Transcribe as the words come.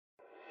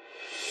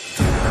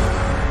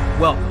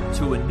Welcome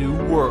to a new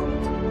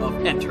world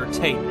of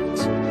entertainment.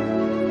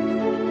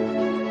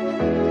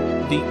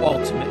 The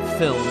Ultimate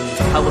Film and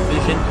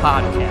Television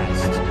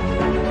Podcast.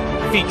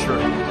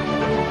 Featuring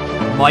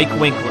Mike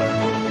Winkler,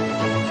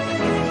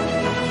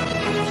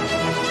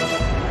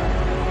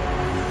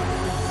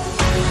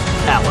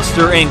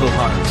 Alistair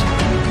Englehart,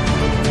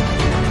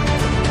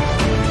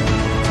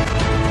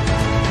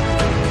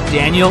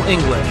 Daniel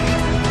English,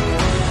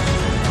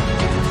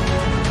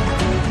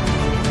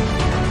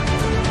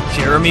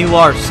 Jeremy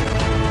Larson,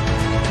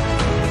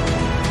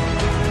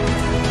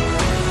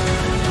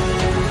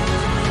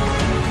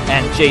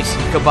 and Jason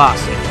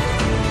Kabasic.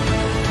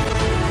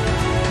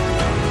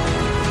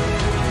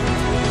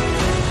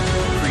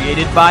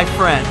 Created by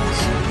friends.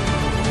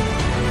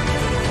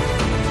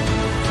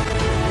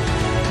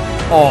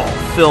 All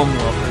film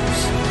lovers.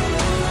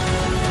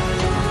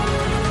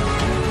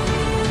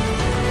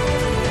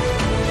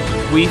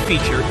 We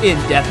feature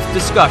in-depth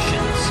discussions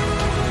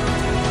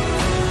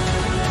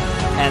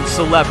and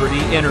celebrity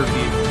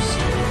interviews.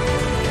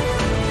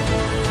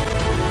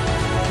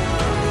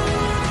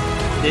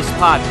 This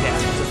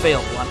podcast is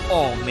available on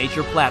all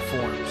major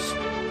platforms.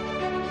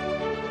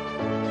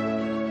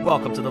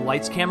 Welcome to the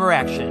Lights, Camera,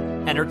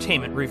 Action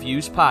Entertainment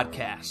Reviews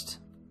Podcast.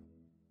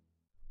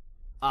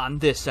 On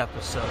this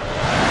episode,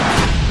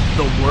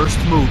 the worst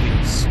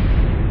movies,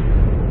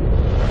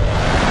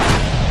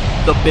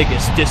 the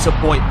biggest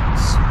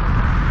disappointments,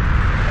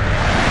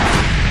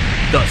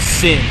 the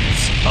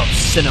sins of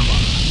cinema.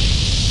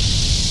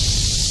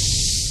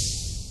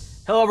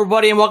 Hello,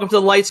 everybody, and welcome to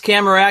the Lights,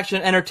 Camera,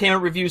 Action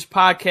Entertainment Reviews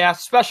Podcast.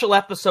 Special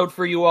episode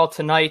for you all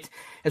tonight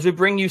as we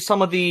bring you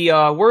some of the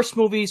worst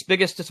movies,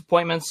 biggest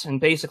disappointments, and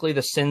basically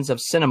the sins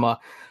of cinema.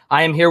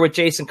 I am here with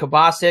Jason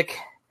Kabasic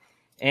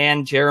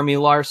and Jeremy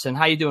Larson.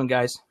 How you doing,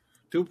 guys?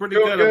 Doing pretty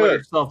good. How about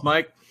yourself,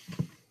 Mike?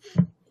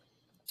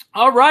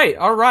 All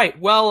right.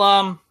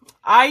 Well,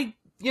 I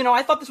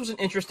thought this was an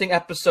interesting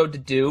episode to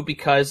do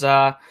because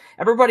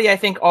everybody, I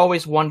think,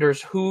 always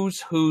wonders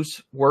whose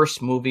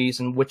worst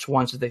movies and which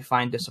ones do they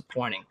find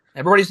disappointing.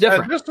 Everybody's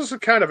different. This is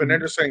kind of an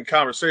interesting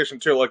conversation,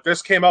 too. Like,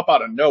 this came up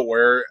out of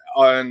nowhere,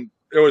 and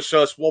it was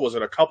just,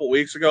 a couple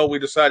weeks ago, we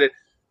decided,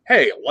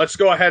 hey, let's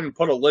go ahead and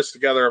put a list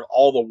together of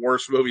all the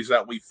worst movies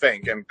that we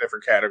think in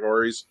different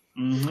categories.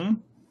 Mm-hmm.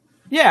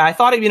 Yeah, I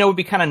thought it would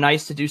be kind of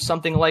nice to do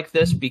something like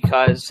this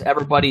because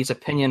everybody's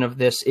opinion of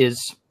this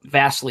is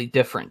vastly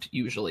different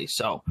usually.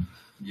 So,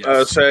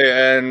 yes.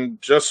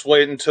 And just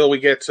wait until we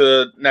get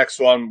to next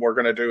one we're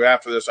going to do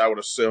after this. I would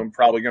assume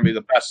probably going to be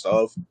the best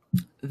of.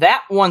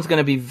 That one's going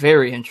to be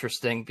very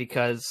interesting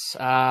because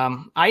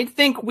I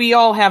think we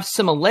all have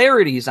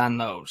similarities on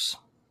those.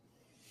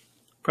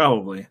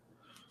 Probably.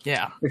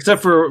 Yeah.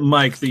 Except for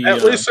Mike,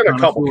 at least in a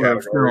couple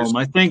categories.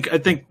 I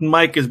think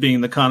Mike is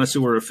being the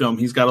connoisseur of film.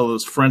 He's got all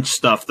those French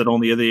stuff that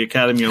only the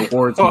Academy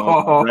Awards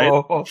know,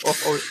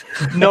 right?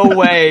 No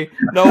way.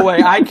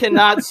 I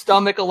cannot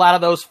stomach a lot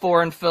of those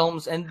foreign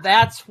films, and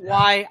that's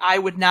why I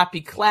would not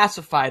be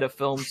classified a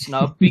film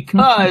snub,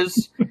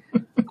 because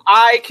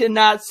I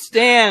cannot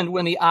stand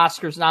when the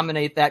Oscars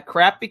nominate that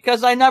crap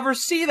because I never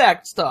see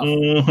that stuff.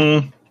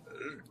 Mm-hmm.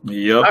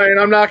 Yep. I mean,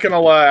 I'm not going to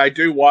lie. I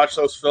do watch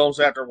those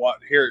films after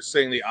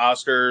seeing the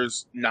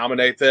Oscars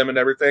nominate them and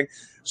everything.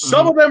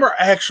 Some of them are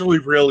actually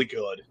really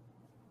good.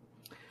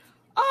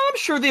 I'm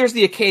sure there's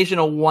the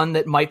occasional one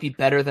that might be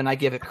better than I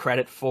give it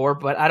credit for,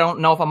 but I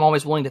don't know if I'm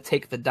always willing to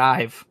take the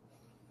dive.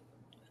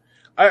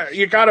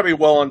 You got to be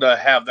willing to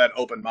have that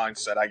open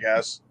mindset, I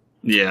guess.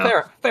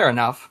 Yeah. Fair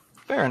enough.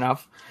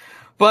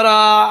 But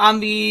on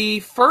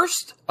the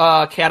first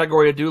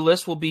category to do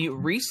list will be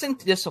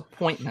recent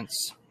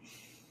disappointments.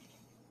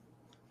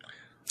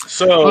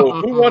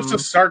 So, who wants to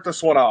start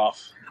this one off?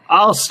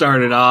 I'll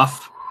start it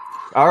off.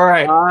 All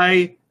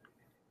right.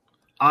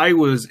 I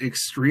was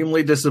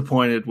extremely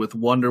disappointed with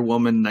Wonder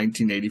Woman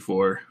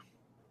 1984.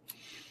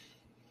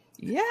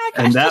 Yeah,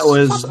 and that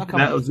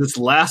was this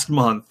last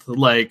month.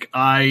 Like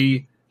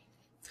I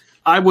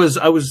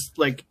was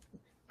like,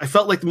 I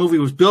felt like the movie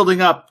was building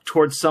up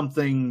towards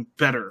something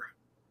better,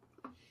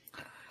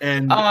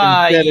 and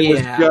instead it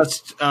was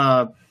just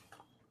a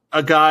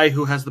guy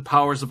who has the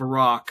powers of a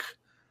rock.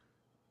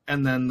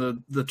 And then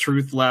the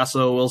truth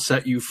lasso will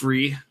set you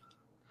free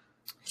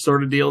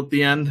sort of deal at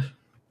the end.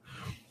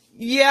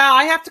 Yeah,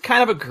 I have to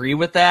kind of agree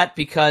with that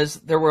because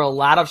there were a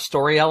lot of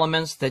story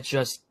elements that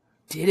just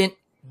didn't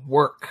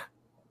work.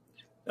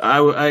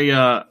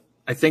 I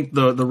think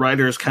the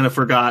writers kind of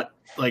forgot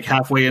like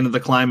halfway into the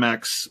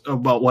climax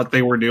about what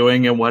they were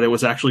doing and what it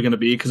was actually going to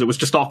be because it was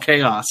just all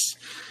chaos.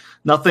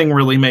 Nothing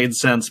really made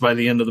sense by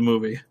the end of the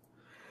movie.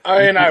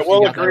 I mean, I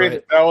will agree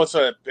that was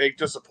a big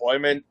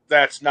disappointment.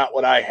 That's not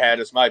what I had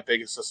as my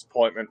biggest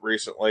disappointment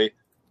recently.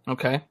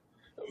 Okay.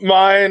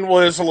 Mine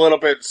was a little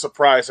bit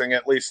surprising,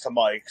 at least to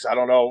Mike's. I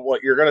don't know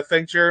what you're going to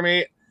think,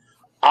 Jeremy.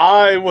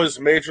 I was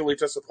majorly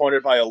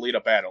disappointed by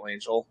Alita Battle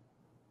Angel.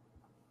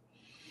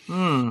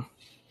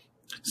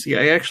 See,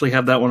 I actually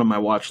have that one on my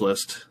watch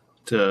list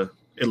to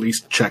at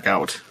least check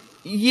out.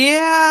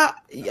 Yeah.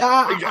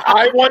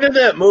 I went into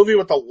that movie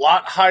with a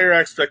lot higher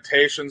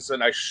expectations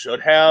than I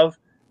should have,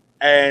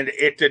 and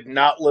it did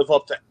not live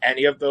up to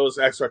any of those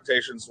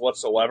expectations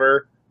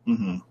whatsoever.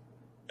 Mm-hmm.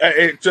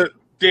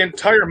 The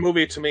entire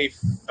movie to me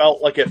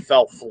felt like it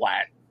fell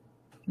flat.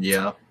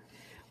 Yeah.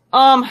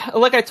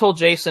 Like I told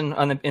Jason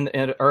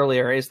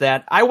earlier, is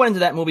that I went into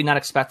that movie not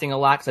expecting a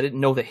lot because I didn't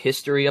know the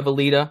history of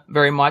Alita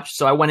very much.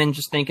 So I went in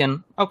just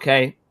thinking,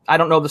 okay, I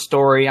don't know the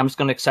story. I'm just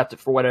going to accept it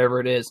for whatever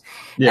it is.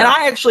 Yeah. And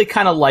I actually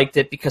kind of liked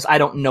it because I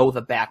don't know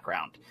the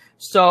background.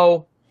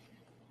 So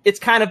it's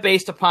kind of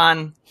based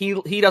upon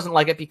he doesn't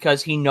like it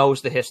because he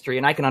knows the history,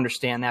 and I can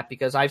understand that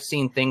because I've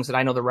seen things that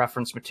I know the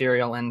reference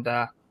material, and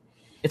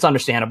it's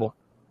understandable.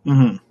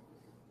 Mm-hmm.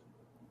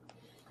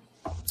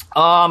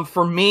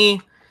 For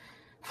me,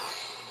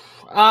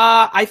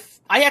 I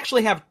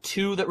actually have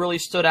two that really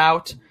stood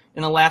out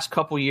in the last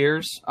couple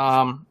years.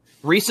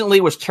 Recently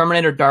was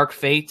Terminator Dark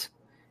Fate,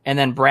 and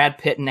then Brad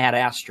Pitt and Ad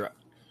Astra.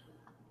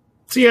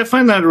 See, I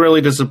find that really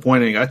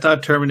disappointing. I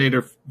thought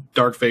Terminator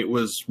Dark Fate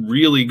was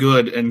really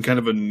good and kind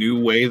of a new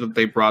way that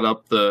they brought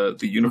up the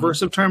universe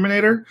mm-hmm. of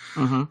Terminator.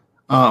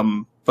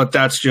 Mm-hmm. But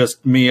that's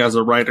just me as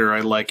a writer.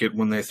 I like it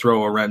when they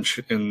throw a wrench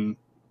in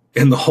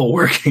the whole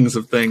workings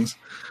of things.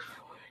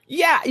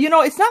 Yeah,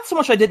 it's not so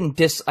much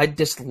I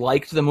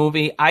disliked the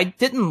movie. I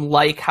didn't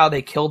like how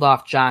they killed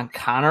off John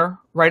Connor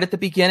right at the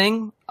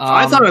beginning.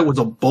 I thought it was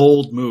a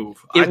bold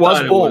move. It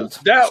was bold.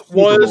 That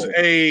was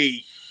a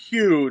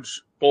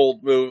huge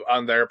bold move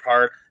on their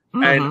part,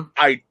 mm-hmm. and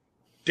I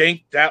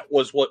think that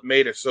was what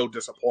made it so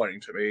disappointing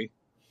to me.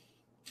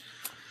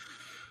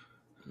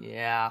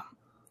 Yeah.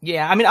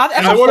 I mean,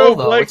 I would have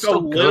liked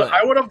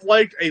I would have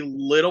liked a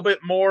little bit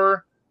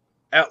more,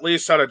 at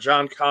least out of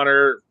John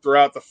Connor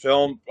throughout the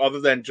film,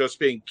 other than just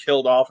being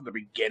killed off at the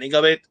beginning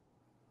of it.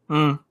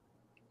 I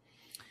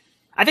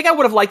think I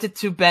would have liked it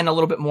to have been a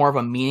little bit more of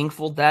a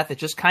meaningful death. It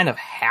just kind of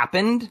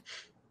happened.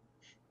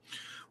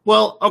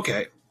 Well,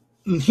 okay.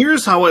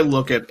 Here's how I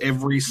look at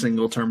every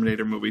single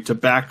Terminator movie to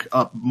back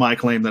up my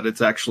claim that it's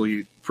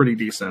actually pretty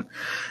decent.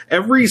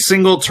 Every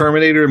single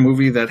Terminator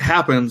movie that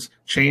happens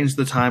changed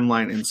the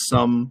timeline in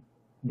some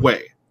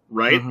way,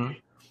 right? Mm-hmm.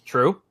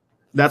 True.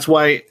 That's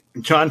why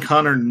John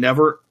Connor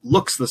never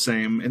looks the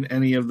same in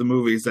any of the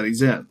movies that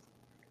he's in.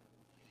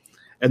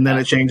 And then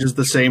it changes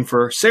the same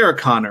for Sarah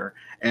Connor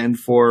and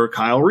for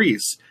Kyle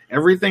Reese.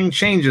 Everything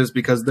changes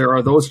because there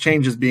are those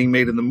changes being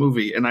made in the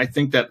movie. And I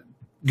think that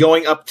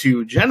going up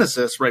to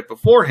Genesis right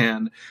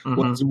beforehand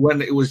mm-hmm. was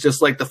when it was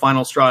just like the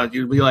final straw.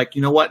 You'd be like,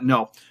 you know what?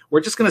 No,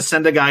 we're just going to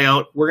send a guy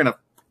out. We're going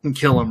to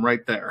kill him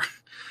right there.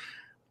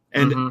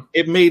 And mm-hmm.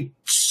 it made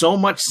so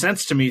much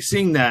sense to me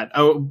seeing that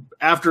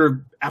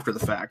after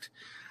the fact.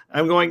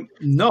 I'm going,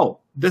 no,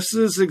 this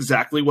is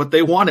exactly what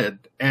they wanted.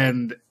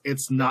 And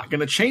it's not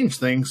going to change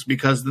things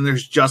because then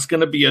there's just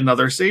going to be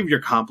another savior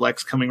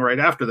complex coming right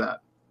after that.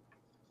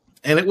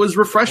 And it was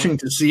refreshing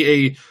to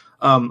see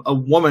a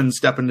woman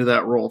step into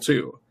that role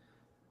too,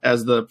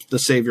 as the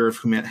savior of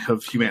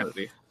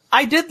humanity.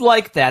 I did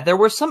like that. There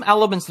were some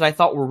elements that I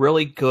thought were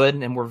really good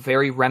and were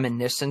very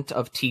reminiscent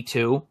of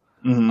T2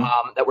 mm-hmm.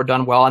 That were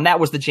done well. And that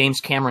was the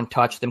James Cameron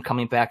touch, them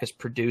coming back as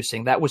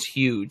producing. That was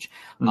huge.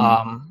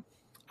 Mm-hmm.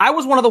 I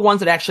was one of the ones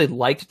that actually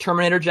liked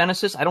Terminator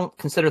Genesis. I don't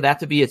consider that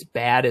to be as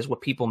bad as what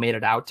people made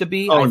it out to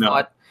be.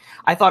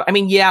 I thought,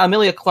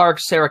 Emilia Clarke,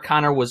 Sarah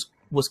Connor was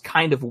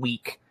kind of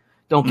weak.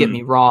 Don't get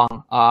me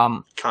wrong.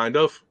 Kind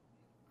of.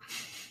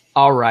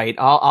 All right,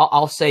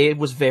 I'll say it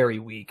was very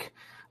weak.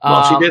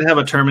 Well, she did have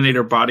a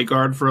Terminator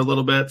bodyguard for a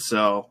little bit,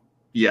 so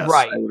yes,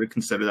 right. I would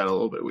consider that a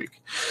little bit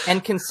weak.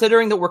 And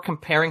considering that we're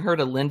comparing her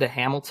to Linda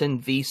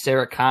Hamilton v.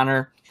 Sarah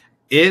Connor,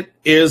 it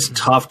is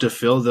tough to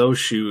fill those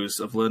shoes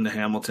of Linda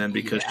Hamilton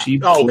because she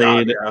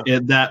played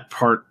that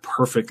part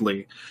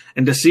perfectly.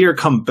 And to see her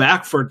come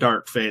back for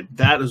Dark Fate,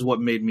 that is what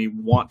made me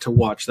want to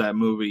watch that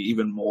movie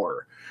even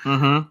more.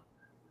 Mm-hmm.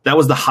 That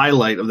was the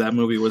highlight of that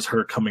movie, was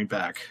her coming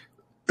back.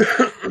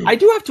 I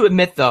do have to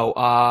admit, though,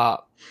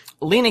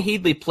 Lena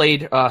Headey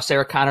played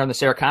Sarah Connor in the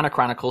Sarah Connor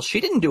Chronicles.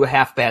 She didn't do a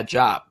half bad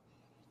job.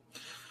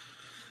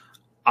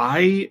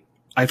 I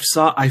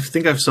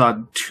think I've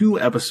saw 2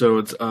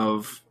 episodes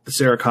of the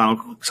Sarah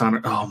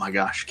Connor. Oh my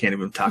gosh, can't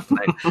even talk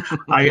tonight.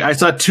 I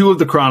saw 2 of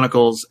the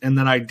Chronicles, and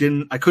then I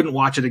couldn't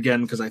watch it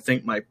again because I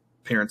think my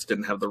parents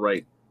didn't have the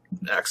right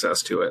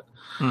access to it.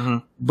 Mm-hmm.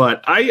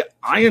 But I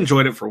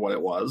enjoyed it for what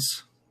it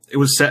was. It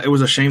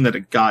was a shame that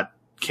it got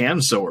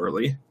canned so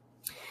early.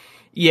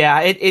 Yeah,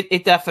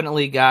 it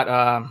definitely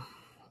got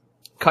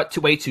cut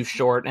way too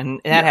short,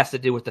 and that has to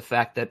do with the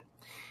fact that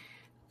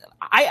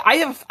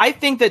I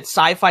think that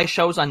sci-fi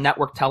shows on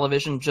network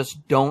television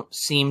just don't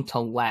seem to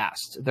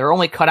last. They're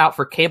only cut out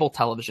for cable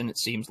television, it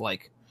seems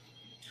like.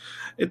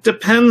 It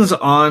depends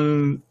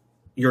on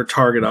your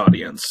target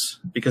audience,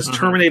 because Mm-hmm.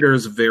 Terminator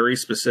is very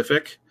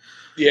specific.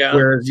 Yeah.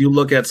 Whereas you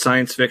look at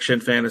science fiction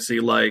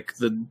fantasy like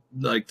the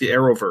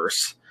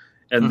Arrowverse,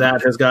 and Mm-hmm.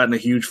 that has gotten a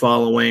huge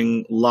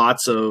following,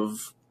 lots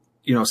of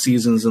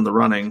seasons in the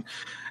running.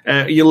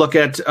 You look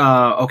at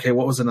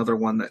what was another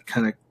one that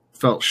kind of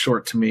felt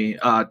short to me?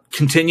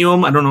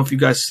 Continuum. I don't know if you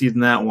guys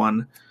seen that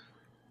one.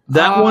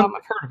 That one,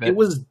 I've heard of it. It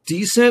was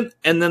decent,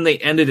 and then they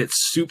ended it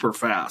super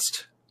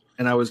fast.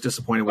 and I was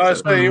disappointed with I it.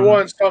 say you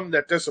want something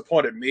that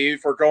disappointed me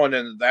for going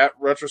into that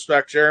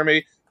retrospect,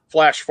 Jeremy.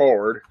 Flash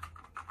Forward.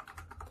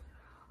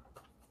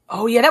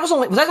 Oh yeah, was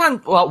that on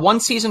one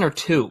season or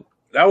two?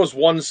 That was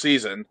one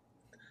season,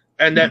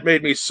 and that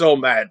made me so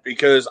mad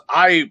because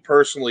I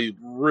personally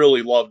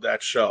really loved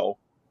that show.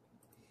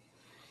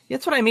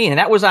 That's what I mean, and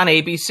that was on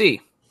ABC.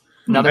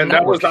 Another and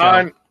network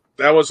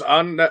that was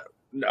on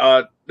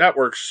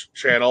Network's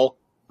channel.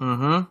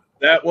 Mm-hmm.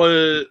 That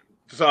was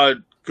a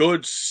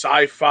good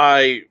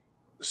sci-fi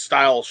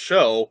style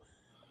show,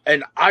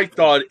 and I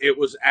thought it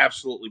was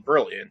absolutely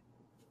brilliant.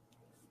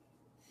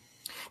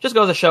 Just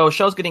goes to show,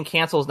 shows getting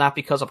canceled is not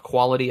because of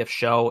quality of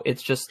show.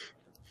 It's just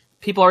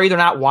people are either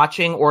not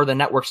watching or the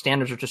network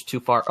standards are just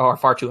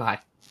far too high.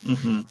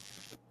 Mm-hmm.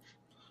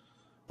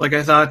 Like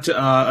I thought,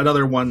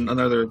 another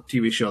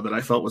TV show that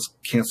I felt was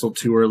canceled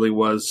too early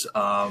was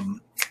the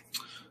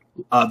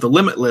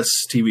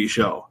Limitless TV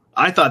show.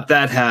 I thought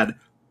that had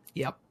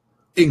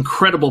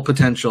incredible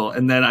potential,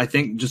 and then I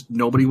think just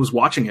nobody was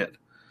watching it.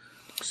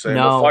 Same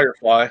with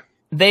Firefly.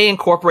 They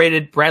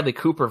incorporated Bradley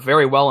Cooper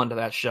very well into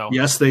that show.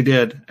 Yes, they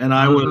did. And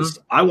I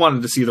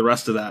wanted to see the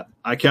rest of that.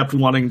 I kept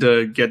wanting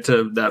to get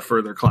to that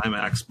further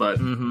climax, but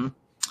too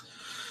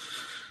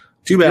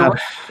bad.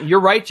 You're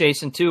right,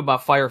 Jason, too,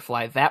 about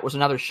Firefly. That was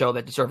another show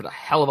that deserved a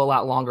hell of a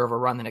lot longer of a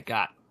run than it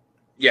got.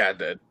 Yeah, it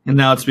did. And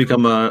now it's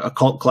become a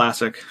cult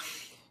classic.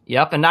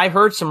 Yep, and I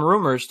heard some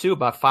rumors, too,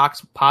 about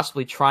Fox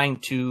possibly trying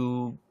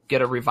to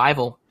get a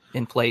revival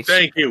in place.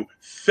 Thank you.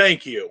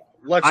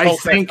 Let's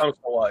hope that comes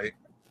to light.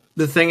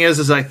 The thing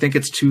is I think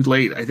it's too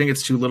late. I think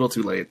it's too little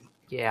too late.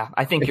 Yeah,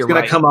 I think you're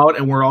right. It's going to come out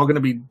and we're all going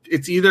to be –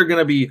 it's either going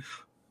to be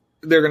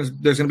 – there's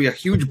going to be a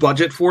huge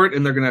budget for it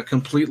and they're going to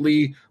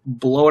completely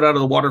blow it out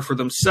of the water for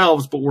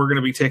themselves, but we're going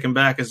to be taken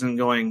back as in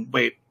going,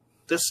 wait,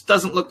 this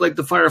doesn't look like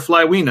the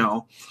Firefly we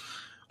know.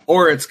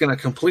 Or it's going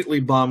to completely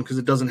bomb because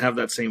it doesn't have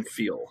that same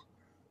feel.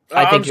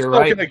 I think you're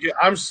right.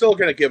 I'm still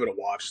going to give it a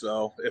watch,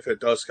 though, if it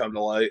does come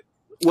to light.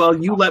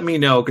 Well, you let me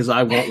know because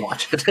I won't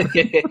watch it.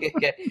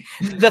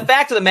 The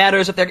fact of the matter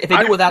is, if they do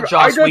it without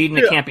Joss Whedon,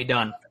 it can't be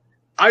done.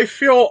 I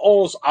feel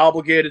almost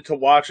obligated to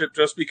watch it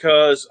just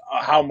because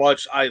how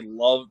much I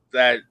love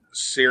that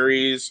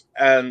series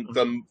and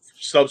the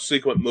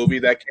subsequent movie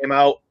that came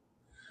out.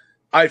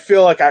 I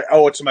feel like I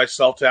owe it to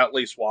myself to at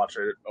least watch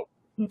it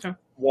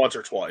once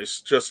or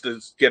twice just to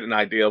get an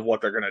idea of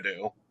what they're going to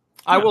do.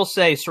 I will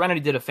say Serenity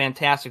did a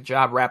fantastic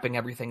job wrapping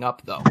everything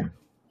up, though.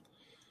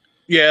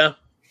 Yeah.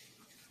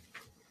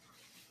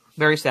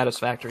 Very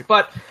satisfactory.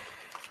 But,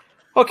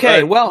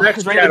 okay, well,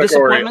 is there any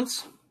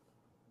disappointments?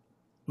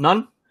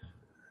 None?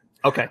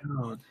 Okay.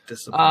 Oh,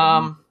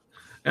 disappointment.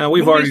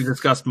 We've already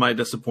discussed my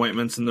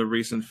disappointments in the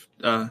recent,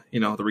 the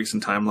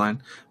recent timeline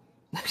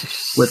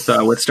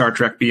with Star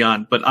Trek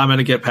Beyond, but I'm going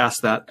to get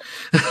past that.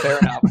 Fair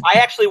enough. I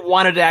actually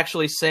wanted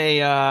to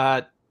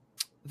say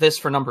this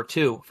for number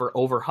 2 for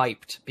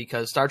overhyped,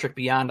 because Star Trek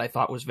Beyond I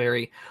thought was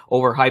very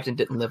overhyped and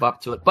didn't live up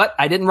to it. But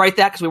I didn't write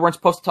that because we weren't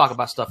supposed to talk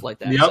about stuff like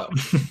that. Yep.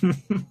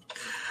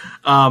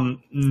 So.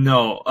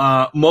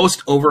 No.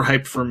 Most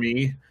overhyped for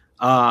me,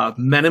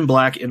 Men in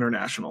Black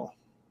International.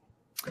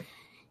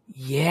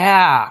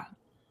 Yeah.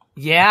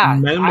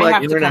 Men in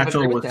Black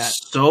International was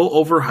so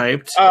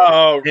overhyped.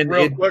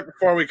 Real quick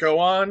before we go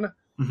on,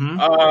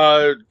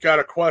 got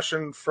a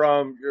question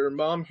from your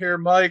mom here,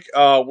 Mike.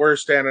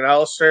 Where's Dan and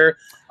Alistair?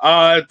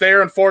 They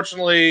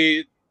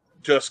unfortunately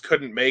just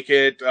couldn't make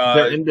it.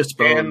 They're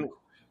indisposed.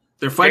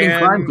 They're fighting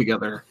crime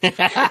together.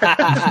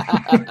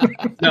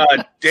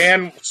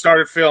 Dan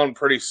started feeling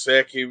pretty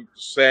sick, he was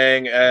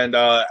saying, and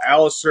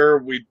Alistair,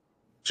 we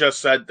just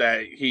said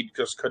that he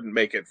just couldn't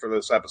make it for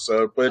this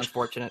episode. Which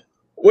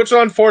is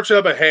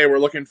unfortunate, but hey, we're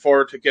looking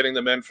forward to getting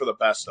them in for the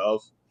best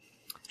of.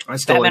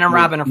 Batman and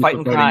Robin are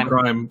fighting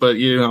crime. But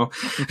you know.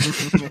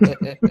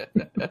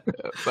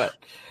 But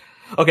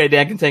okay,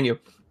 Dan, continue.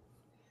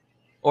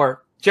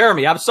 Or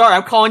Jeremy, I'm sorry,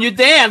 I'm calling you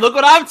Dan. Look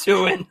what I'm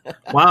doing.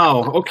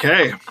 Wow.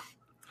 Okay.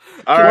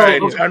 All right,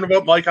 time to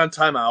put Mike on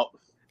timeout.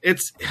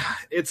 It's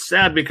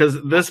sad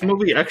because this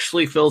movie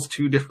actually fills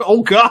 2 different.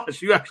 Oh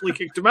gosh, you actually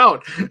kicked him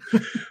out.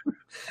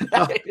 Go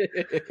ahead.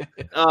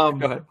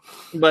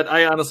 But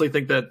I honestly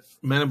think that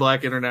Men in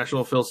Black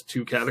International fills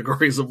 2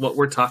 categories of what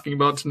we're talking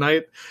about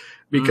tonight,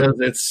 because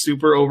it's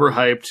super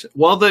overhyped.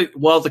 While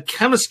the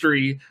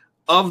chemistry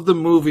of the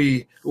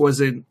movie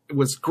was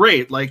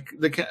great, like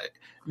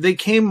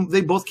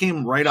they both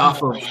came right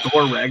off of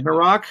Thor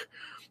Ragnarok,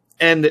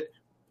 and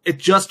it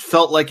just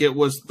felt like it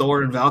was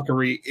Thor and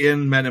Valkyrie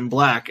in Men in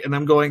Black, and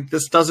I'm going,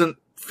 this doesn't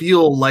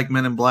feel like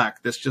Men in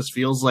Black. This just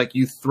feels like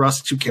you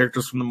thrust 2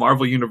 characters from the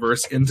Marvel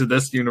universe into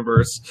this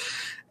universe,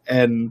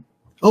 and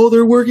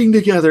they're working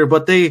together,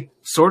 but they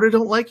sort of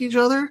don't like each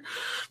other.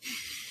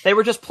 They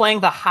were just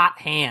playing the hot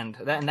hand,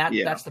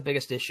 that's the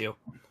biggest issue.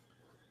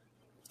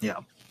 Yeah,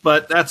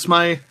 but that's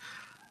my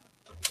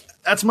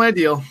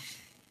deal.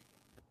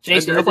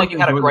 Jason, you look like you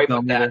had a gripe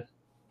with that.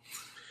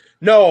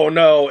 No,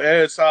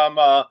 it's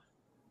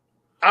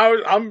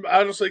I'm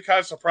honestly kind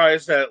of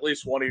surprised that at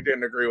least one of you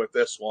didn't agree with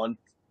this one.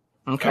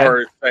 Okay.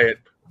 Or say it,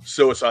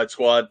 Suicide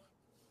Squad.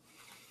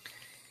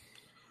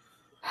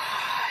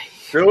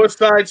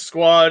 Suicide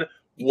Squad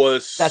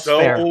was That's so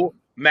fair.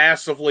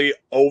 massively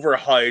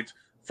overhyped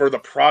for the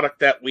product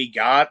that we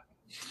got.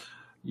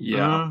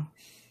 Yeah.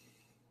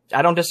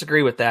 I don't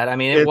disagree with that. I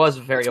mean, it was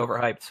very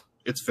overhyped.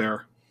 It's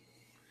fair.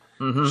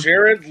 Mm-hmm.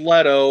 Jared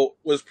Leto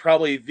was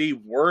probably the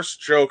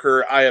worst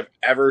Joker I have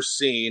ever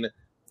seen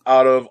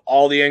out of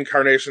all the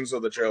incarnations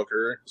of the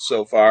Joker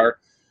so far.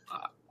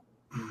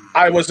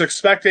 I was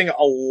expecting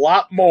a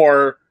lot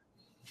more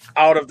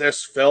out of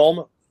this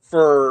film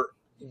for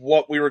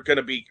what we were going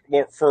to be,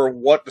 for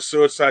what the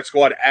Suicide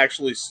Squad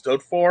actually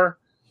stood for.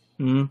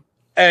 Mm-hmm.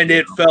 And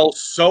it fell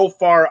so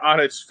far on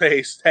its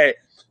face that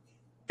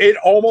it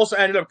almost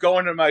ended up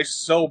going to my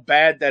so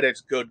bad that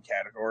it's good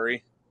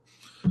category.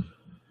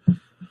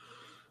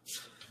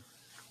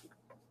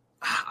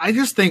 I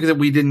just think that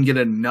we didn't get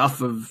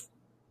enough of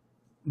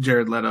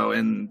Jared Leto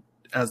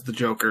as the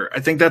Joker.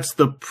 I think that's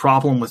the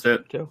problem with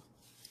it. Too.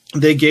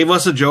 They gave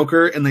us a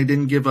Joker and they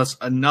didn't give us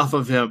enough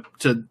of him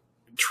to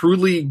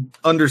truly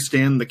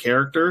understand the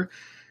character.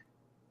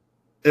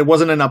 There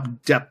wasn't enough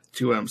depth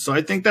to him. So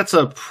I think that's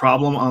a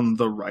problem on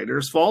the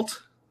writer's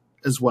fault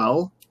as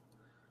well.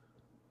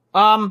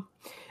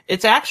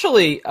 It's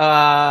actually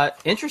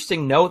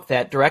interesting note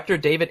that director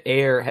David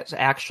Ayer has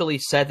actually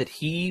said that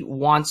he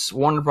wants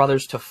Warner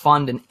Brothers to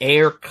fund an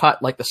Ayer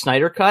cut like the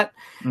Snyder cut,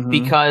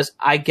 because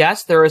I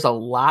guess there is a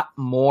lot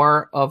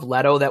more of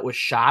Leto that was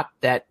shot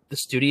that the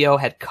studio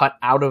had cut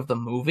out of the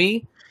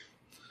movie.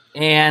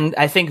 And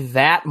I think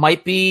that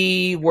might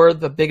be where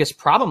the biggest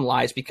problem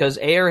lies, because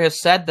Ayer has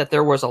said that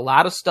there was a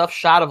lot of stuff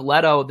shot of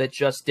Leto that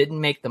just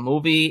didn't make the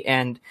movie,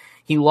 and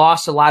he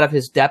lost a lot of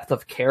his depth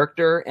of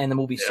character, and the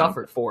movie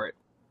suffered for it.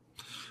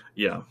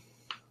 Yeah.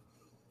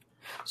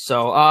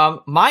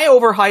 So my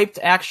overhyped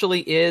actually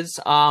is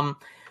The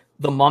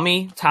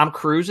Mummy. Tom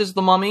Cruise is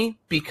The Mummy,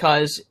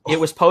 because it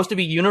was supposed to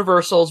be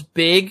Universal's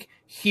big,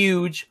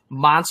 huge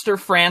monster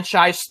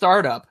franchise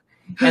startup,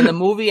 and the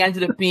movie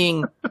ended up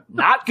being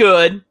not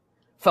good,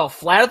 fell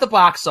flat at the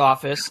box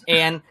office,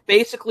 and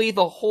basically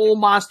the whole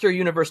monster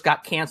universe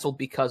got canceled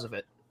because of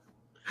it.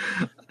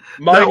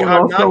 Mike,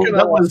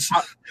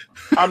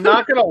 I'm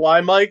not gonna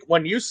lie, Mike.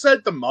 When you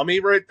said The Mummy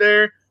right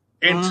there,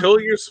 until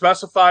you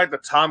specified the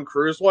Tom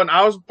Cruise one,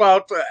 I was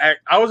about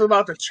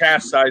to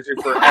chastise you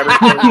for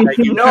everything. That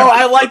you No,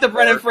 I like the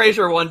Brendan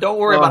Fraser one. Don't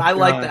worry about it. I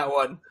like that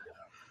one.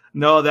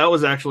 No, that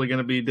was actually going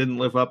to be didn't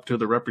live up to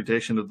the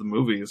reputation of the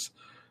movies.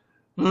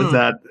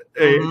 That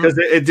because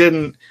it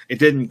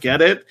didn't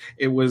get it.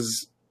 It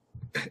was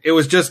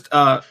just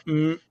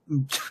The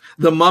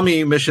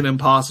Mummy Mission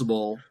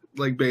Impossible,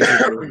 like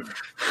basically.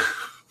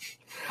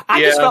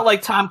 I just felt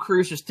like Tom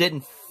Cruise just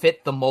didn't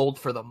fit the mold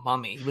for The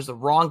Mummy. He was the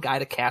wrong guy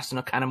to cast in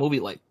a kind of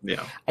movie like.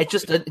 Yeah. It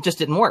just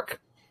didn't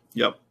work.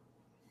 Yep.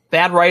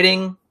 Bad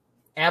writing,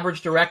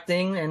 average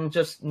directing, and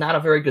just not a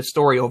very good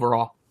story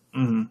overall.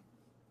 Mm-hmm.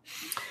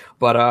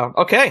 But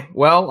okay,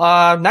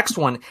 well, next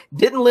one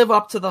didn't live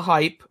up to the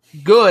hype.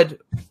 Good,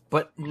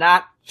 but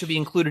not to be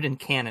included in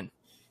canon.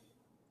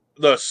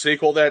 The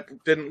sequel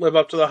that didn't live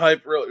up to the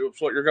hype, really, is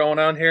what you're going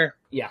on here?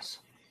 Yes.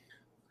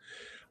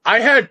 I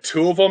had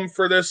two of them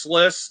for this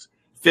list.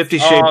 50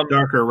 Shades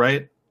Darker,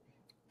 right?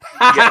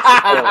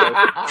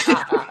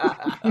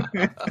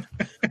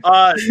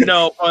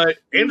 No, but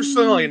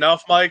interestingly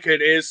enough, Mike,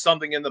 it is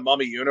something in the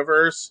Mummy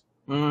universe.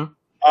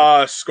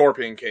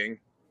 Scorpion King.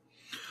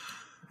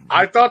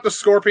 I thought the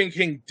Scorpion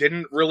King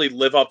didn't really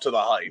live up to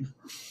the hype.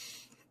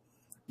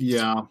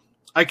 Yeah,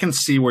 I can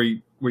see where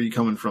you're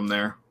coming from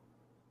there.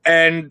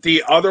 And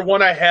the other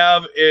one I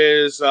have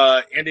is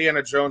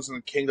Indiana Jones and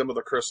the Kingdom of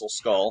the Crystal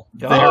Skull.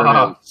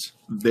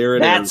 There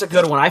it is. That's a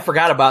good one. I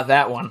forgot about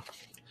that one.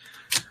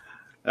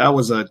 That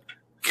was a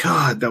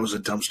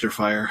dumpster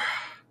fire.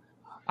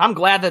 I'm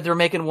glad that they're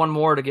making one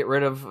more to get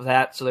rid of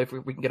that, so that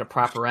we can get a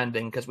proper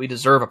ending, because we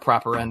deserve a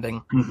proper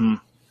ending. Mm-hmm.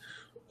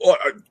 Well,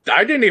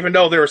 I didn't even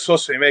know they were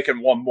supposed to be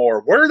making one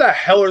more. Where the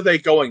hell are they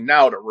going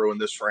now to ruin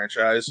this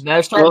franchise?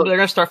 They're going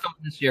to start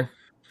filming this year.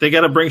 They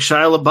got to bring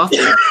Shia LaBeouf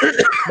back.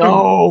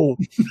 No.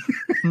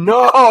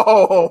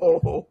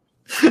 No.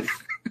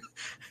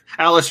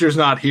 Alistair's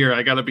not here.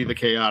 I got to be the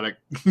chaotic.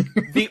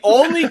 The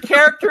only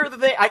character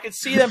that I could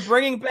see them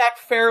bringing back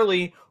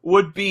fairly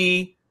would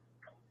be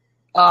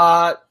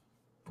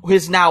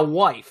his now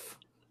wife.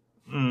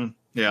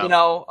 Yeah. You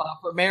know,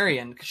 for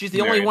Marion, because she's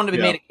the only one to be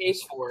made a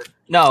case for it.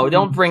 No,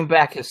 don't bring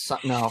back his son.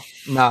 No.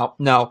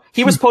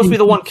 He was supposed to be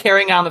the one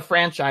carrying on the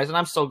franchise, and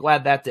I'm so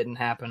glad that didn't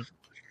happen.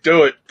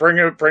 Do it. Bring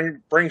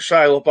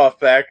Shia LaBeouf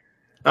back.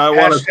 I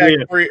want to see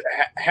it.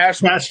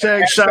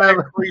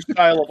 Hashtag free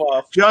Shia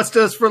LaBeouf.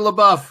 Justice for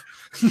LaBeouf.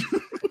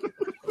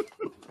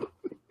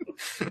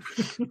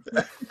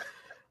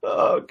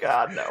 Oh,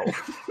 God,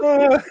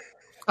 no.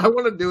 I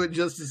want to do it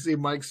just to see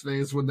Mike's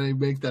face when they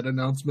make that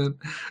announcement.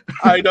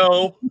 I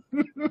know.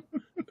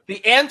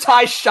 The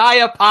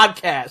anti-Shia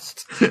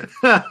podcast.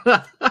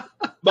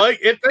 Mike,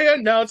 if they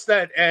announce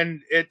that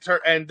and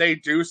they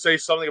do say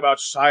something about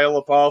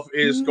Shia LaBeouf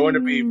is going to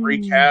be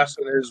recast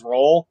in his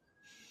role,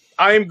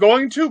 I'm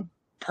going to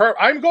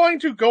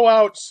go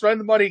out,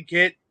 spend the money,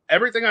 get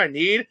everything I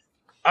need,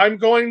 I'm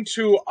going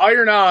to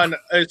iron on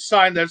a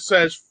sign that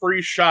says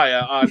 "Free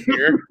Shia" on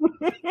here.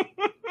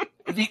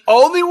 The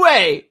only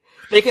way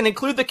they can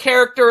include the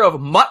character of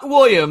Mutt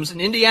Williams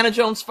in Indiana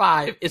Jones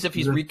 5 is if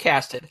he's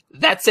recasted.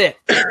 That's it.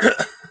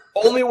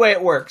 Only way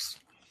it works.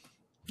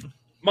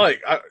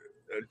 Mike,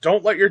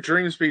 don't let your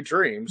dreams be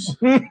dreams.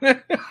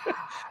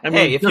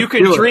 Hey, if you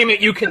can dream it,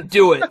 you can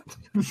do it.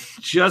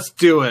 Just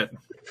do it.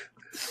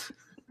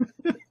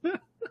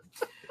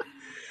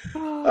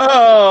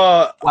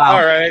 Wow.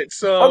 All right.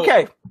 So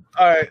okay.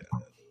 All right.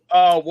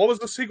 What was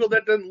the sequel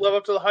that didn't live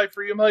up to the hype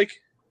for you,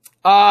 Mike?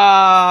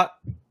 The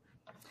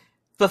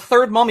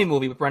third Mummy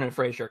movie with Brendan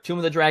Fraser, Tomb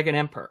of the Dragon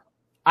Emperor.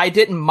 I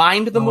didn't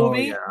mind the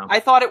movie. Yeah. I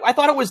thought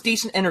it was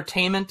decent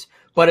entertainment,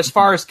 but as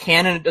far as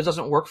canon, it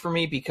doesn't work for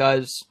me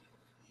because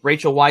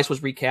Rachel Weisz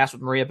was recast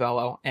with Maria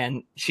Bello,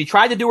 and she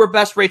tried to do her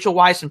best Rachel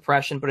Weisz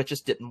impression, but it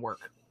just didn't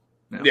work.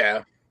 No.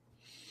 Yeah.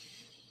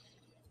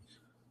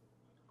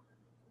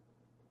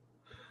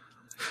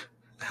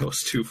 That was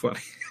too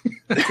funny.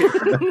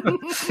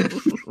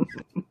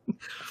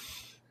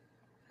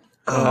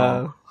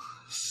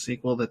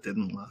 Sequel that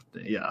didn't left.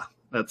 Yeah,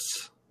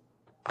 that's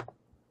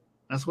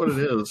what it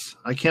is.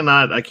 I can't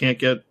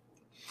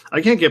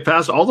get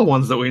past all the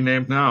ones that we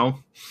named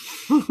now.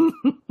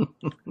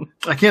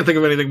 I can't think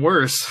of anything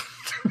worse.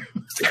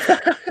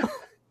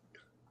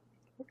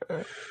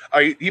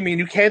 You mean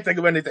you can't think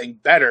of anything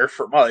better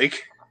for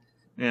Mike?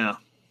 Yeah.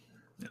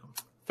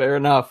 Fair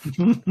enough.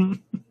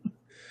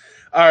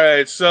 All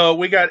right, so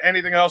we got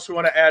anything else we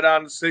want to add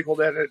on the sequel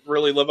that didn't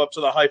really live up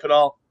to the hype at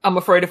all? I'm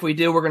afraid if we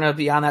do, we're going to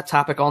be on that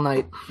topic all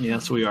night.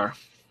 Yes, we are.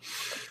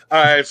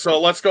 All right, so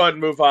let's go ahead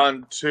and move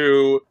on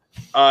to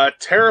a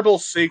terrible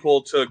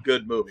sequel to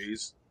good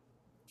movies.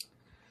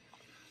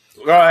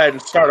 Go ahead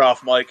and start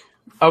off, Mike.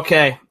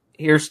 Okay,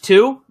 here's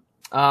two.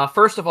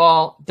 First of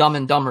all, Dumb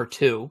and Dumber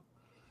 2.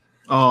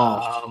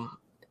 Oh.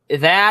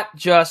 That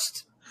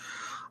just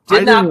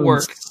did not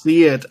work.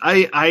 See it.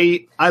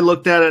 I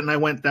looked at it and I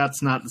went,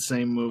 "That's not the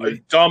same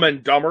movie." Dumb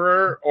and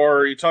Dumberer, or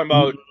are you talking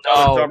about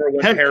Dumb and Dumber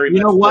with Harry? You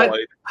know what?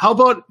 Floyd? How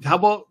about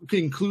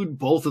include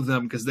both of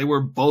them because they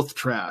were both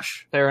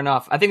trash. Fair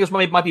enough. I think there's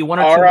might be one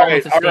or two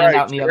moments that stand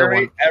out in the other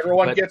one.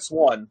 Everyone gets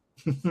one.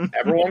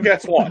 Everyone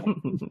gets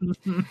one.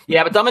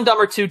 Yeah, but Dumb and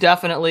Dumber 2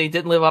 definitely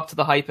didn't live up to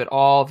the hype at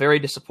all. Very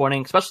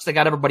disappointing, especially since they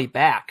got everybody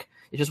back.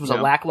 It just was a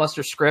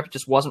lackluster script. It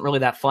just wasn't really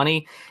that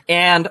funny.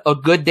 And A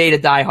Good Day to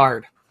Die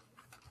Hard.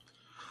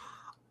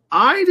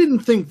 I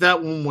didn't think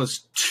that one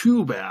was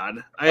too bad.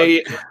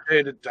 A Good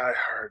Day to Die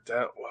Hard.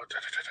 The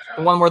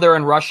one where they're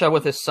in Russia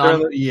with his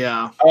son.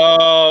 Yeah.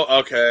 Oh,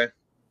 okay.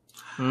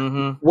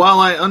 Mm-hmm. While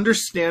I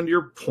understand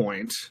your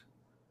point,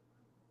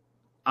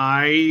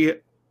 I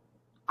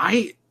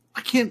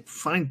can't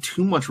find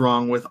too much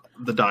wrong with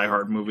the Die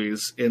Hard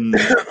movies.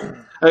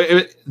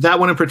 That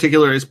one in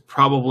particular is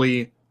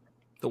probably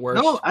the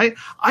worst. No, I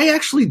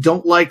actually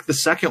don't like the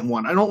second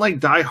one. I don't like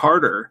Die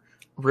Harder.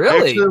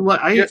 Really?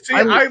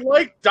 I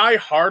like Die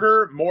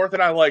Harder more than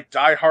I like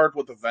Die Hard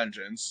with a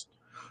Vengeance.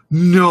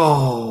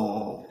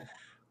 No.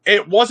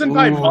 It wasn't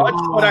by much,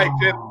 but I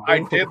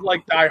did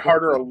like Die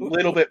Harder a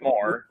little bit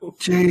more.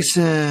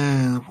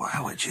 Jason, why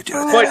would you do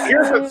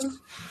that?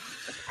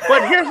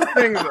 But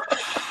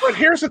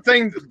here's the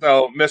thing,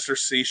 though, Mr.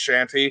 Sea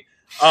Shanty.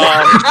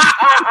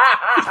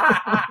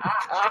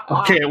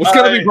 Okay, it was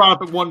going to be brought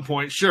up at one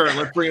point. Sure,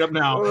 let's bring it up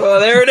now.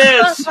 Well, there it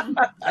is.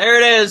 There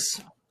it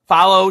is.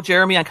 Follow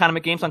Jeremy on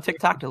Condiment Games on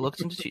TikTok to look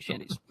into Sea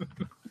Shanties.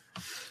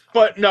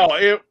 But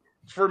no,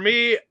 for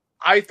me,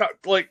 I thought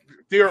like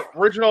the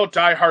original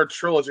Die Hard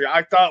trilogy,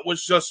 I thought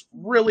was just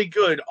really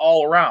good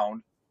all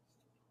around.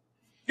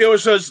 It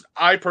was just,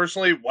 I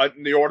personally went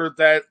in the order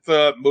that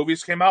the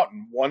movies came out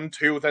in 1,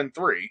 2, then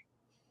 3.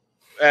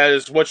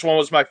 As which one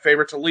was my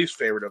favorite to least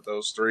favorite of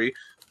those three.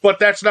 But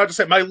that's not to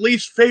say my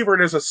least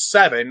favorite is a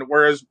 7,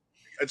 whereas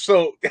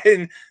so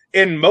in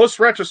most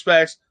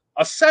retrospects,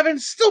 a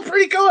 7's still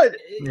pretty good.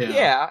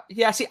 Yeah.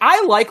 See,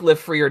 I like Live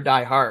Free or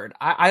Die Hard.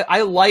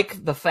 I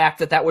like the fact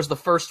that was the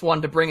first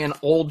one to bring in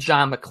old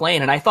John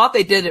McClane, and I thought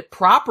they did it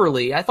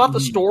properly. I thought the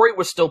story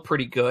was still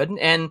pretty good,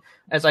 and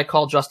as I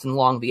call Justin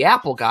Long the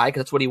Apple guy,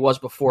 because that's what he was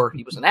before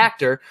he was an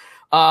actor.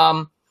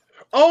 That's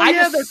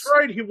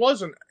right. He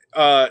wasn't.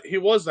 He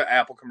was the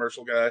Apple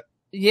commercial guy.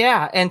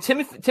 Yeah, and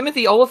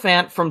Timothy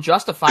Olyphant from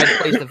Justified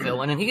plays the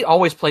villain, and he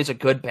always plays a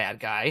good bad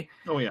guy.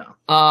 Oh yeah,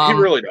 he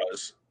really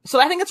does. So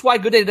I think that's why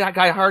Good Day to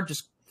Die Hard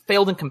just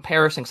failed in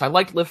comparison, because I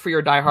liked Live Free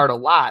or Die Hard a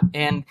lot.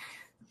 And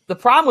the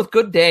problem with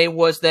Good Day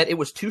was that it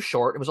was too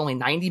short. It was only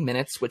 90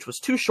 minutes, which was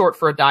too short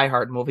for a Die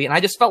Hard movie. And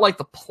I just felt like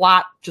the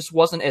plot just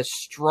wasn't as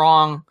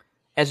strong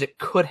as it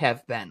could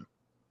have been.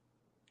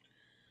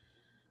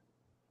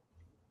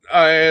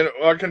 And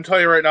I can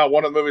tell you right now,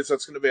 one of the movies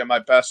that's going to be on my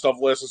best of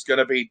list is going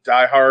to be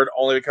Die Hard,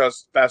 only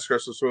because best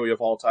Christmas movie of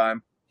all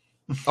time.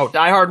 Oh,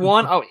 Die Hard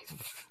 1? Oh,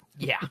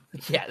 yeah.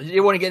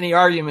 You wouldn't get any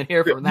argument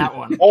here from that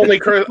one. Only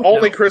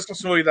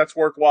Christmas movie that's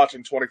worth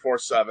watching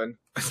 24/7.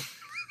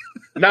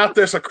 Not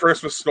this A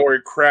Christmas Story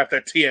crap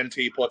that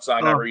TNT puts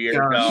on every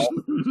year. Gosh.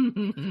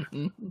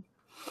 No.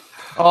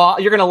 Oh,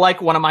 you're gonna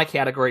like one of my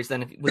categories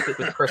then with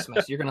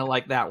Christmas. You're gonna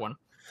like that one.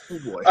 Oh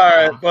boy. All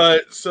right,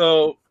 but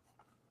so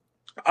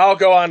I'll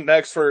go on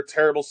next for a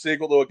terrible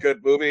sequel to a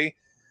good movie,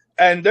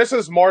 and this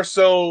is more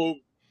so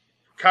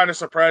kind of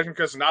surprising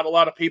because not a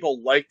lot of people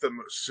like the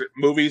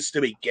movies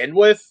to begin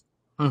with.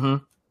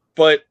 Mm-hmm.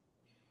 But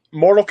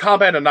Mortal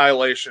Kombat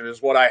Annihilation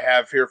is what I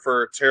have here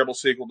for a terrible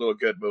sequel to a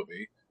good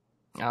movie.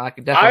 I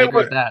could definitely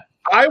agree with that.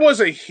 I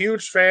was a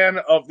huge fan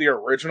of the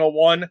original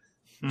one.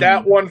 Mm-hmm.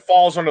 That one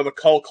falls under the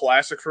cult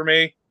classic for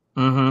me.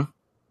 Mm-hmm.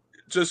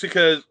 Just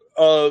because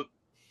of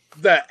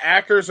the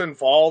actors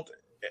involved,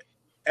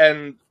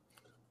 and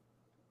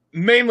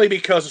mainly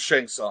because of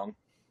Shang Tsung.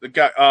 The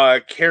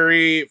guy,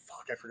 Carrie,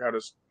 I forgot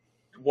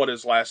what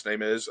his last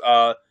name is.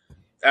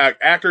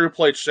 Actor who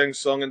played Shang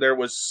Tsung in there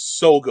was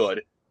so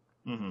good.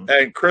 Mm-hmm.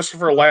 And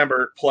Christopher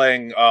Lambert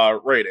playing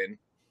Raiden.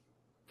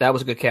 That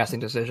was a good casting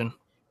decision.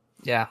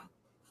 Yeah.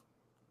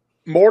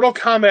 Mortal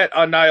Kombat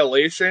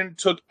Annihilation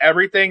took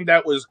everything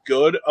that was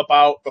good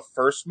about the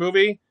first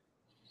movie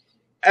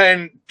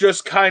and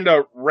just kind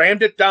of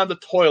rammed it down the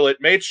toilet,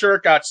 made sure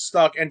it got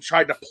stuck, and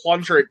tried to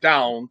plunger it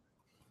down.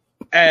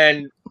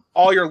 And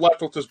all you're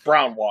left with is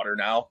brown water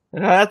now.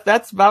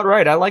 That's about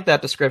right. I like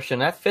that description.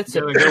 That fits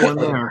it. Got a good one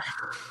there.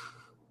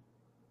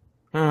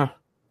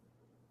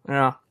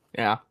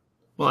 Yeah.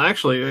 Well,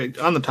 actually,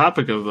 on the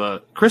topic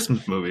of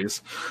Christmas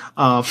movies,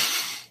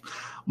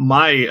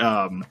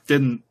 my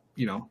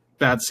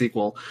bad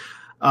sequel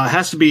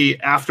has to be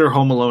after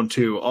Home Alone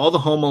 2. All the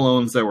Home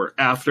Alones that were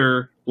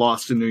after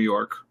Lost in New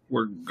York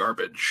were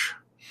garbage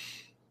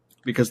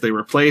because they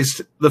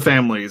replaced the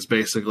families.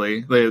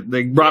 Basically,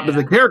 they brought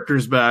the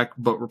characters back,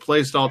 but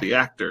replaced all the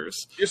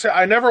actors. You see,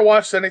 I never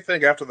watched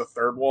anything after the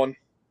third one.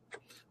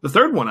 The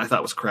third one I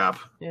thought was crap.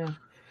 Yeah.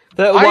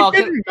 I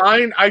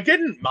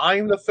didn't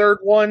mind the third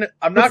one.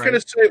 I'm not going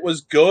to say it was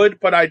good,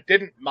 but I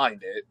didn't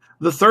mind it.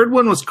 The third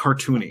one was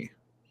cartoony.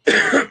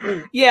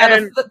 Yeah,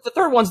 the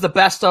third one's the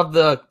best of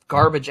the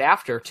garbage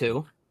after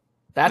too.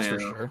 That's for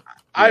sure.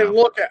 I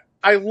look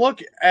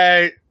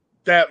at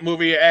that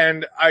movie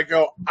and I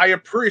go, I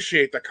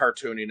appreciate the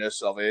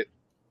cartooniness of it.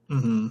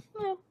 Mm-hmm.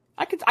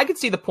 I could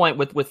see the point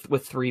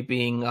with 3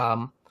 being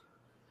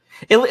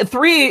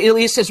 3 at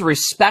least is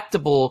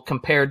respectable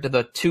compared to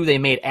the 2 they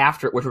made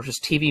after it, which was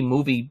just TV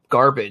movie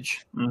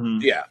garbage. Mm-hmm.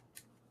 Yeah,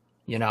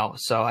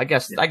 So I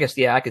guess I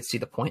could see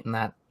the point in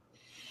that.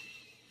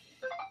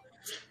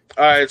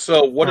 All right,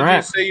 so what did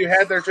you say you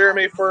had there,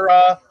 Jeremy, for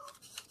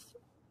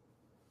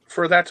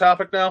that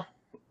topic now?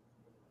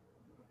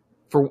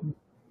 For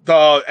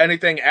the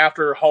anything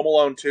after Home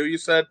Alone 2, you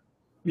said?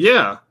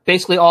 Yeah.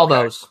 Basically all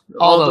those.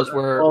 All those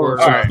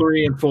were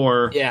 3 and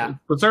 4. Yeah.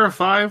 Was there a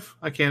 5?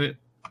 I can't.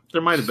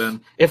 There might have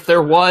been. If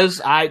there was,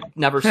 I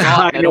never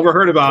saw it. I never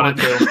heard about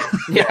it.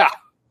 Yeah.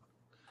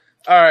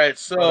 All right,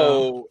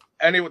 so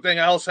anything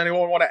else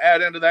anyone want to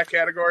add into that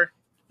category?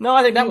 No,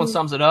 I think that one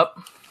sums it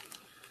up.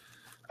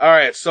 All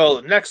right,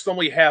 so the next one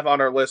we have on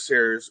our list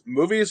here is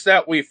movies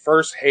that we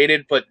first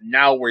hated, but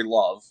now we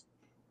love.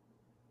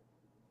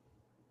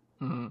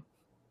 Mm-hmm.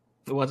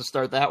 Who wants to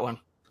start that one?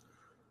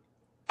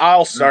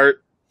 I'll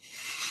start.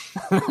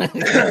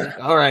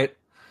 All right.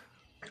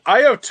 I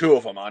have 2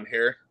 of them on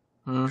here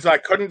because I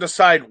couldn't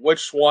decide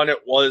which one it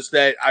was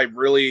that I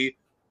really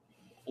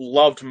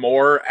loved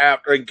more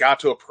after and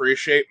got to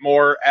appreciate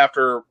more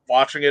after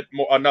watching it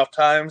enough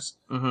times.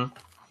 Mm-hmm.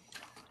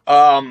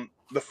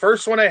 The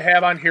first one I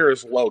have on here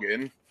is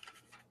Logan.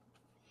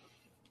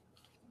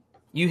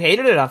 You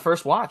hated it on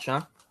first watch,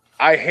 huh?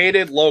 I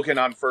hated Logan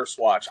on first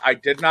watch. I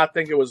did not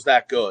think it was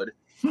that good.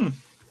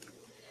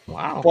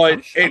 Wow.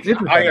 But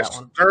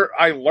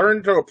I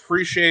learned to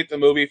appreciate the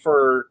movie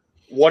for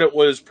what it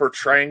was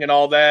portraying and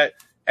all that.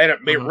 And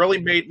it really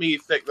made me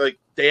think like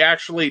they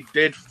actually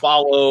did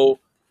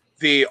follow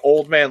the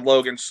Old Man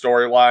Logan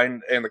storyline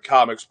in the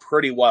comics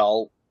pretty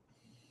well.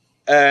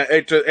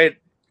 It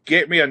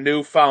gave me a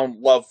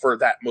newfound love for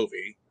that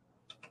movie.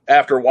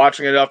 After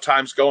watching it enough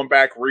times, going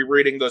back,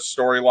 rereading the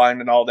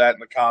storyline and all that in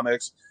the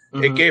comics,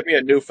 it gave me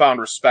a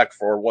newfound respect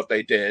for what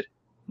they did.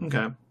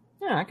 Okay.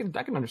 Yeah, I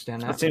can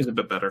understand that. That seems a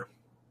bit better.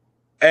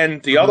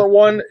 And the other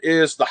one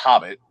is The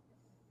Hobbit.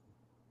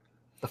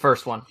 The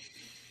first one.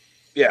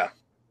 Yeah.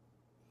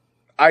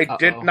 I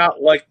did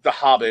not like The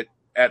Hobbit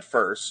at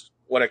first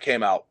when it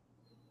came out.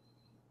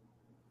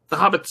 The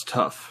Hobbit's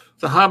tough.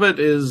 The Hobbit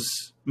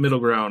is middle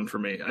ground for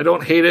me. I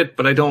don't hate it,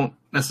 but I don't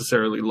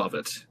necessarily love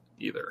it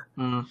either.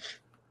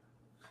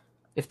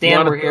 If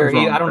Dan were here,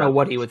 I don't know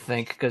what he would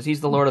think, because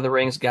he's the Lord of the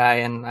Rings guy,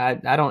 and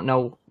I don't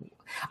know.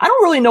 I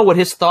don't really know what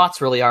his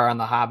thoughts really are on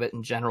The Hobbit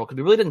in general, because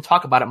we really didn't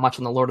talk about it much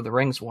in the Lord of the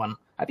Rings one.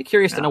 I'd be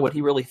curious to know what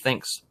he really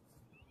thinks.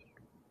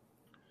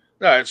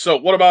 All right, so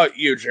what about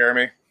you,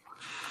 Jeremy?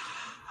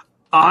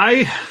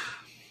 I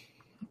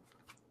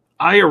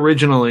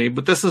originally,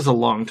 but this is a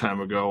long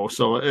time ago,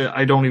 so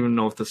I don't even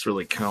know if this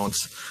really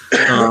counts.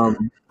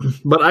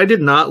 But I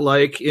did not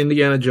like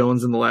Indiana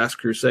Jones and the Last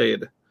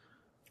Crusade.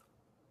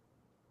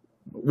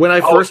 When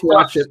I first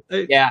watched it,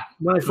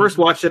 when I first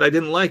watched it, I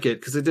didn't like it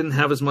because it didn't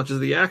have as much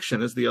of the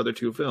action as the other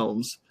 2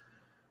 films.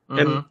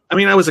 And I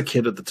mean, I was a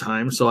kid at the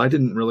time, so I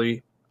didn't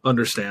really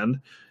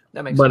understand.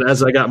 That makes but sense.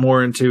 As I got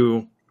more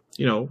into,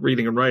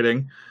 reading and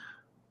writing,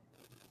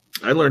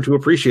 I learned to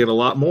appreciate a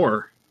lot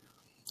more.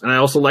 And I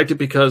also liked it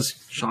because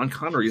Sean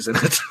Connery's in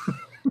it.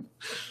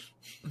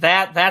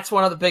 That's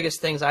one of the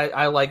biggest things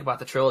I like about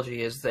the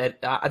trilogy is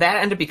that that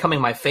ended up becoming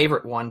my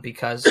favorite one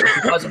because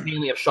of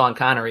mainly of Sean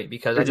Connery,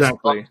 because I just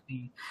love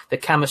the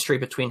chemistry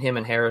between him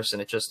and Harrison.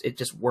 It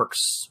just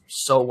works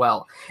so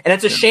well. And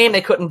it's a shame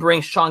they couldn't bring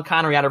Sean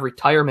Connery out of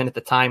retirement at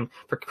the time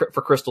for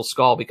Crystal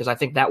Skull, because I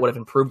think that would have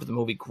improved the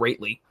movie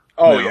greatly.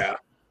 Oh, yeah.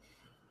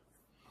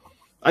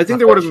 I think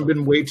there would have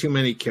been way too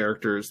many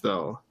characters,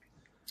 though.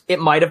 It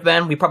might have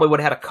been. We probably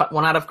would have had to cut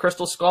one out of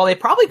Crystal Skull. They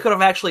probably could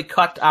have actually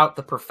cut out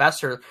the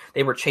professor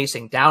they were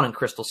chasing down in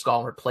Crystal Skull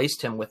and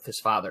replaced him with his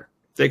father.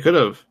 They could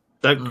have.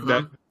 That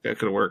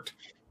could have worked.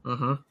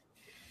 All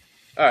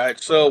right,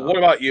 so what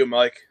about you,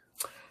 Mike?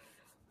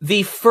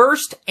 The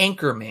first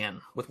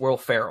Anchorman with Will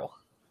Ferrell.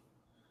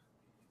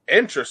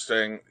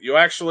 Interesting. You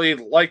actually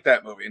like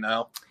that movie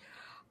now?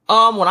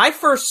 When I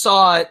first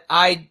saw it,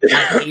 I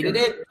hated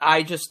it.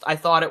 I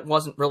thought it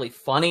wasn't really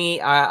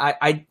funny.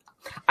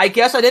 I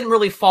guess I didn't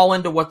really fall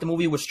into what the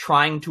movie was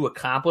trying to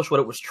accomplish,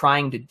 what it was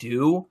trying to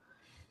do.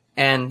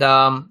 And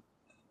I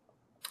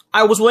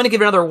was willing to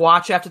give it another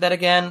watch after that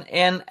again.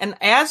 And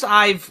as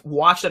I've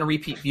watched it on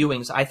repeat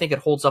viewings, I think it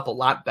holds up a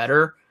lot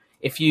better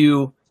if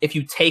you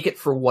take it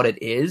for what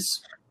it is.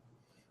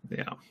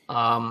 Yeah.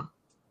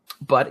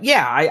 But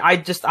yeah,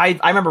 I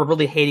remember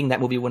really hating that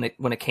movie when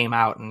it came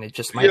out, and it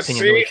just my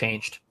opinion really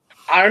changed.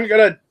 I'm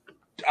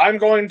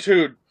going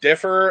to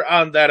differ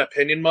on that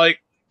opinion,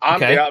 Mike. On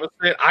the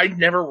opposite, I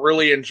never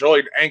really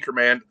enjoyed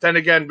Anchorman. Then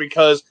again,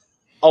 because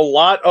a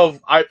lot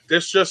of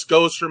this just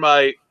goes through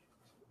my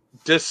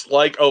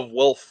dislike of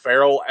Will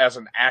Ferrell as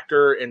an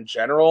actor in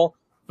general.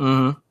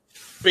 Mm-hmm.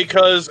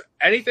 Because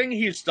anything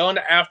he's done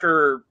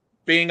after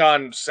being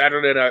on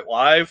Saturday Night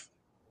Live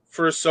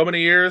for so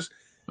many years,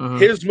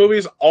 his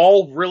movies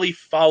all really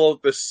follow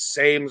the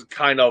same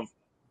kind of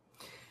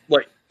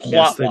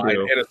plot line.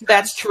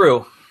 That's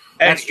true.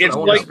 And That's true. it's I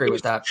like agree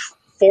with that.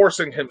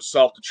 Forcing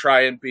himself to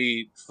try and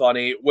be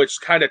funny, which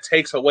kind of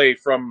takes away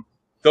from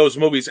those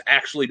movies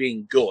actually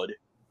being good.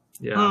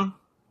 Yeah.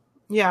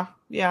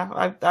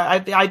 Yeah.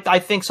 I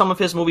think some of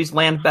his movies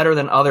land better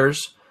than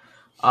others.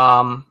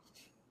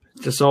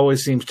 This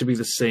always seems to be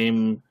the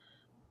same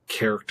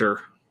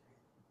character.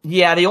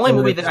 Yeah, the only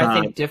movie that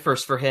I think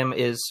differs for him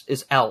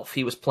is Elf.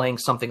 He was playing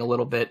something a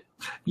little bit.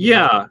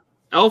 Yeah,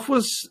 Elf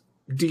was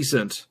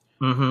decent.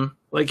 Mm-hmm.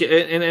 Like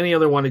in any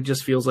other one, it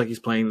just feels like he's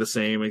playing the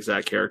same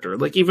exact character.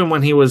 Like even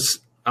when he was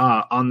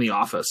on The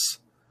Office,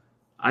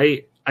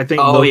 I think.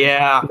 Oh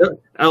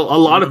a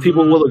lot of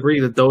people will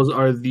agree that those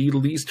are the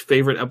least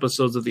favorite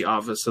episodes of The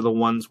Office, are the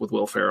ones with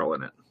Will Ferrell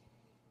in it.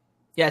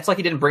 Yeah, it's like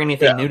he didn't bring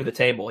anything new to the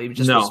table. He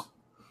just was,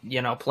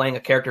 playing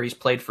a character he's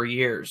played for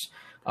years.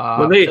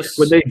 When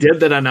they did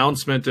that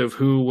announcement of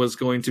who was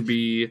going to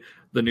be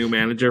the new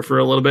manager for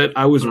a little bit,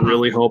 I was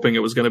really hoping it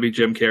was going to be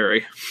Jim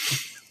Carrey.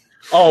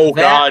 Oh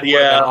God,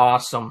 yeah,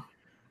 awesome.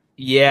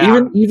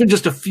 Yeah, even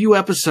just a few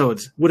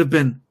episodes would have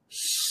been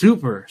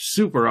super,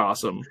 super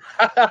awesome.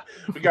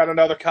 We got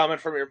another comment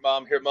from your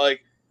mom here,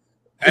 Mike.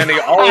 And he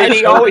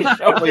always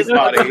shows his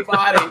body.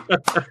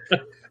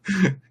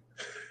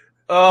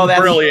 Oh,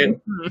 that's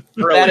brilliant.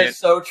 That is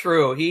so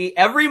true.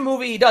 Every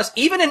movie he does,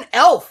 even in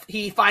Elf,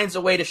 he finds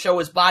a way to show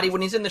his body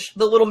when he's in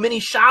the little mini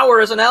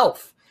shower as an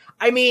elf.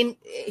 I mean,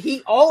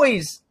 he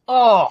always.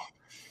 I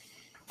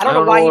don't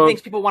know why he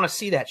thinks people want to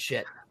see that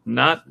shit.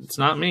 It's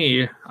not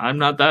me. I'm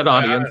not that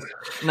audience.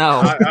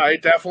 No, I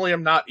definitely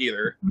am not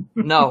either.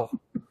 No.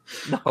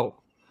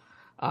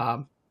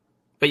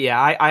 But yeah,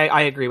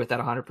 I agree with that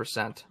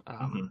 100%.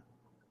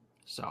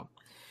 So,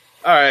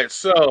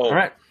 all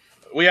right.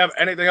 We have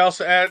anything else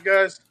to add,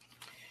 guys?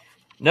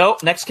 No.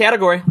 Next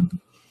category.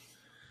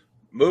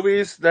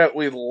 Movies that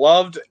we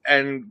loved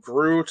and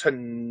grew to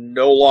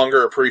no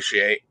longer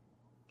appreciate.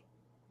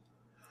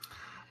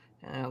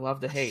 I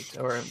love to hate,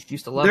 or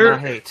used to love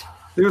not hate.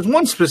 There was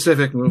one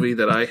specific movie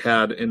that I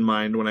had in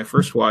mind when I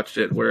first watched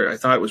it, where I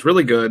thought it was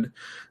really good.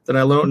 That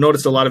I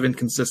noticed a lot of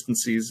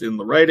inconsistencies in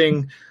the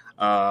writing,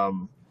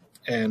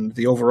 and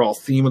the overall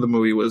theme of the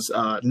movie was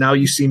 "Now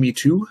You See Me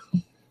Too."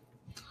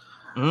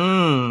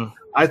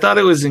 I thought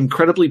it was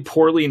incredibly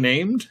poorly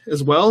named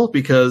as well,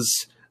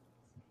 because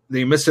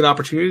they missed an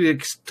opportunity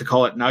to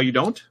call it "Now You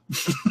Don't."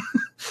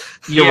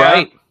 You're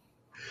right.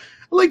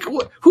 Like,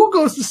 who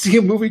goes to see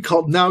a movie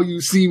called "Now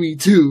You See Me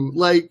Too"?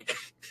 Like,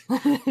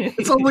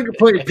 it sounds like you're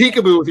playing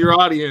peekaboo with your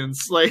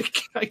audience. Like,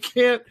 I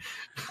can't.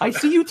 I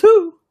see you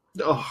too.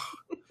 Oh,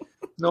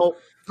 no.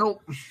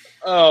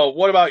 Oh,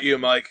 what about you,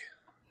 Mike?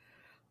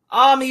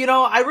 I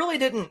really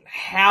didn't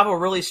have a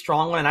really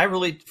strong one, and I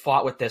really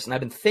fought with this, and I've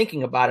been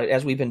thinking about it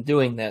as we've been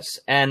doing this,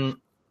 and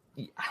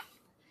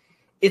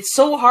it's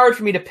so hard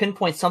for me to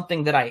pinpoint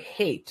something that I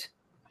hate,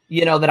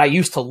 that I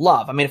used to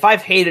love. I mean, if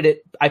I've hated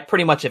it, I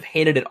pretty much have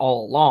hated it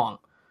all along.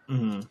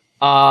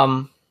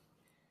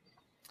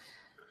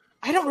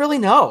 I don't really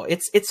know.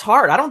 It's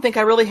hard. I don't think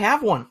I really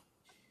have one.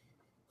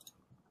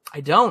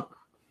 I don't.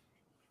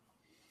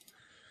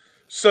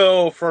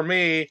 So for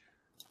me,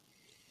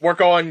 we're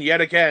going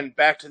yet again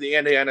back to the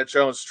Indiana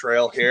Jones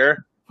trail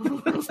here.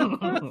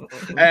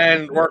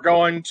 And we're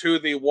going to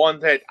the one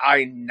that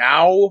I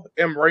now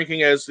am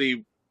ranking as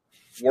the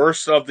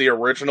worst of the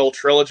original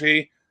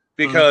trilogy,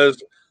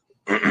 because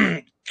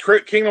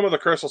Kingdom of the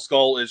Crystal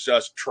Skull is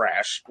just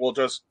trash. We'll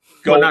just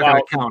go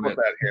out and put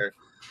that here.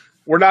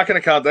 We're not going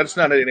to count that. It's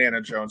not an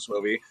Indiana Jones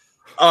movie.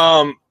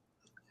 But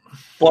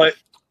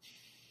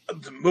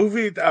the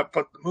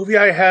movie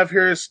I have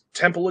here is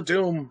Temple of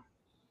Doom.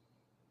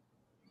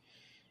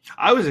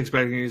 I was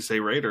expecting you to say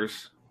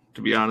Raiders,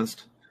 to be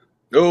honest.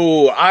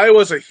 No, I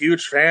was a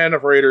huge fan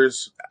of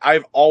Raiders.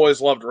 I've always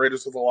loved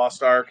Raiders of the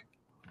Lost Ark.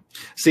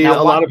 See, a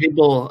lot of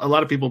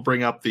people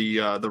bring up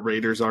the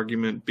Raiders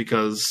argument,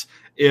 because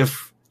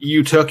if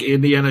you took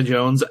Indiana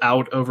Jones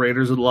out of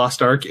Raiders of the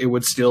Lost Ark, it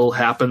would still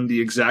happen the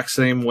exact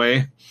same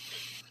way.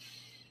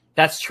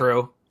 That's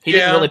true. He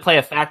didn't really play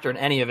a factor in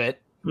any of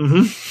it.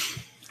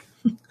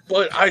 Mm-hmm.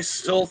 But I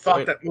still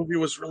thought that movie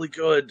was really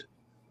good.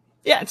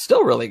 Yeah, it's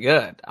still really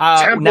good.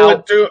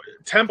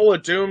 Temple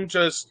of Doom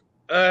just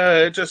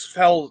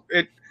fell.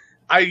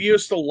 I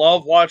used to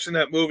love watching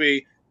that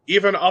movie.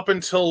 Even up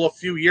until a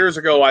few years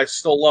ago, I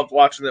still loved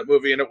watching that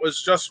movie. And it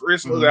was just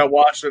recently that I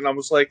watched it, and I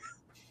was like,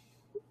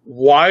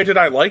 why did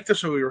I like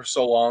this movie for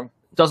so long?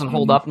 It doesn't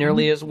hold up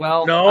nearly as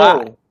well.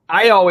 No.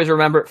 I always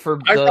remember it for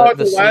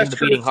the scene of the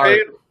beating heart.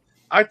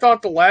 I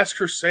thought The Last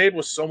Crusade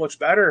was so much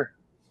better.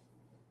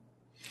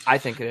 I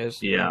think it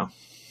is. Yeah.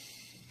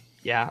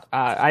 Yeah.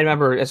 I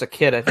remember as a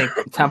kid, I think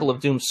Temple of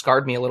Doom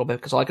scarred me a little bit,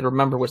 because all I could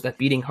remember was that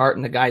beating heart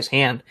in the guy's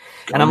hand.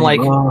 And I'm like,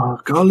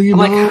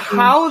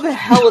 how the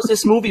hell is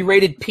this movie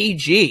rated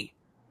PG?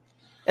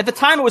 At the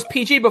time, it was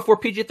PG before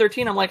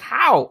PG-13. I'm like,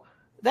 how?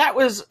 That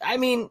was,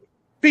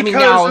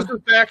 because this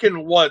is back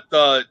in what,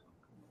 the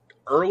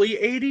early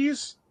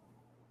 80s?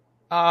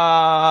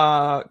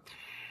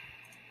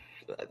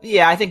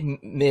 Yeah, I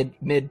think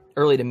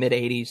early to mid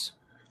 80s.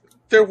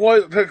 There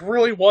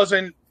really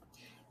wasn't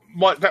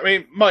much. I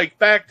mean, Mike,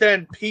 back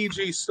then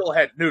PG still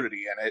had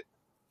nudity in it.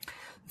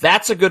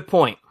 That's a good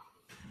point.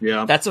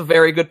 Yeah, that's a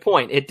very good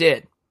point. It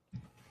did.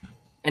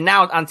 And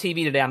now on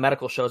TV today, on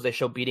medical shows, they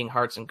show beating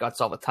hearts and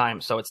guts all the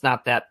time. So it's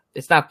not that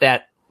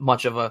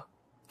much of a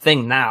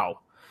thing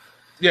now.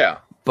 Yeah,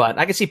 but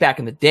I could see back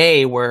in the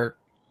day where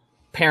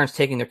parents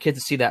taking their kids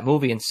to see that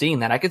movie and seeing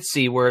that, I could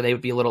see where they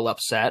would be a little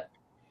upset.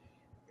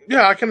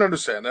 Yeah, I can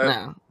understand that.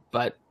 Yeah,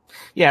 but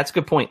yeah, it's a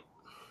good point.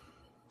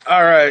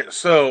 All right,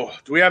 so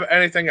do we have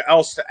anything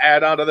else to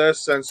add on to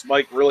this, since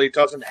Mike really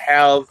doesn't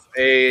have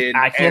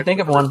I can't think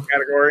of one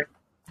category?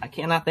 I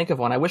cannot think of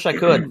one. I wish I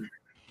could.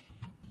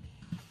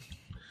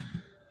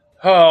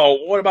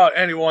 Oh, what about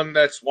anyone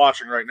that's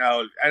watching right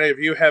now? Any of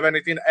you have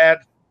anything to add?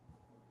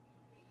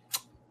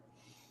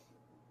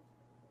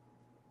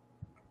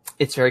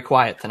 It's very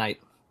quiet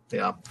tonight.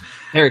 Yeah.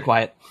 Very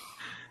quiet.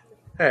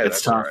 Hey,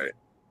 it's tough. Right.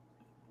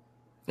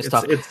 It's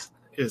tough.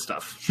 It's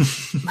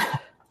tough.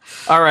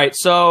 All right,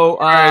 so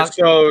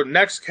so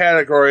next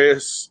category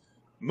is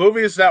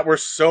movies that were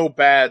so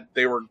bad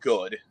they were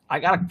good. I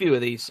got a few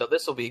of these, so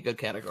this will be a good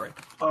category.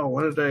 Oh,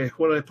 what did I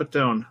put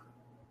down?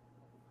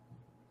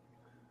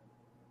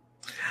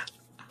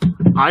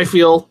 I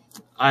feel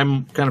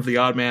I'm kind of the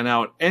odd man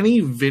out.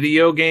 Any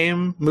video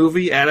game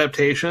movie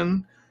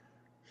adaptation,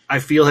 I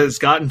feel, has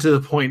gotten to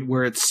the point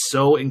where it's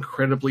so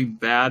incredibly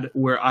bad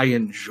where I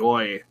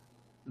enjoy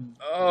the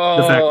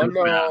fact that it's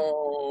bad.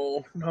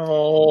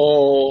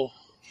 No.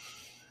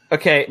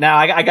 Okay, now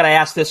I got to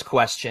ask this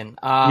question.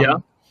 Yeah.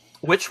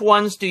 Which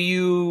ones do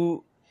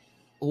you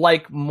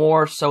like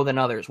more so than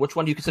others? Which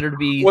one do you consider to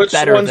be Which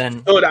better ones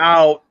than? Stood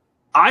out.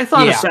 I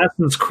thought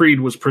Assassin's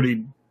Creed was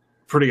pretty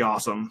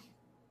awesome.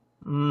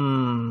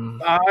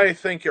 I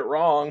think you're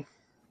wrong.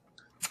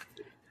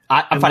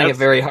 I'm finding it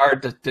very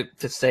hard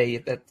to say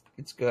that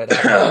it's good.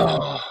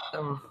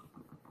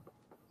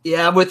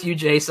 Yeah, I'm with you,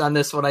 Jace, on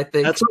this one. I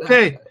think that's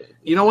okay.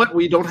 You know what?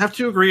 We don't have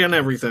to agree on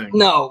everything.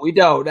 No, we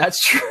don't. That's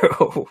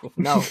true.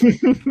 No.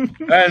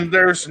 And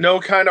there's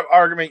no kind of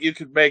argument you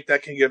could make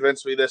that can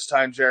convince me this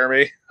time,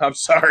 Jeremy. I'm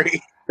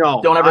sorry.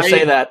 No, don't ever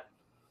say that.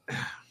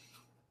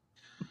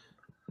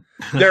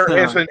 There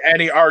isn't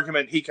any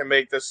argument he can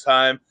make this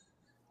time.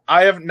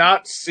 I have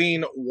not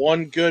seen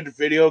one good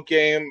video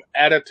game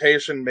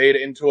adaptation made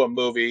into a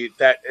movie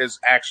that has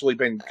actually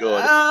been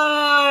good.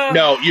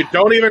 No, you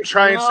don't even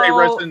try and say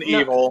Resident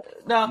Evil.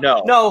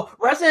 No.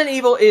 Resident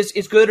Evil is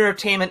good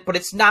entertainment, but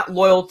it's not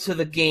loyal to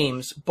the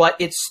games, but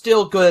it's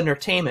still good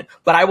entertainment.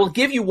 But I will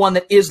give you one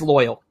that is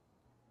loyal.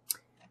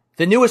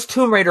 The newest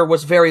Tomb Raider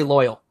was very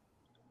loyal.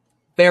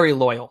 Very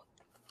loyal.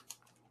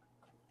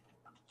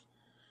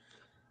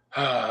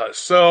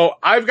 So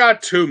I've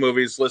got two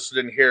movies listed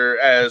in here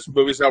as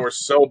movies that were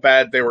so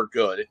bad they were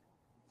good.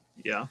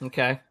 Yeah.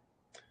 Okay.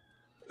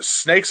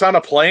 Snakes on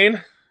a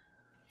Plane.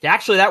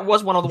 Actually, that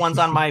was one of the ones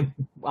on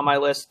my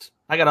list.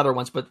 I got other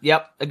ones, but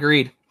yep,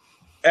 agreed.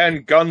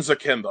 And Guns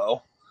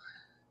Akimbo.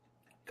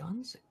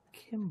 Guns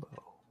Akimbo.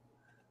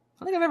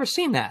 don't think I've ever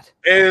seen that.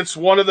 It's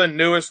one of the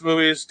newest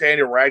movies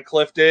Daniel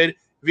Radcliffe did.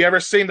 Have you ever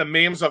seen the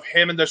memes of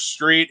him in the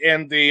street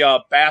in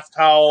the bath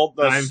towel,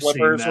 the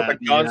slippers with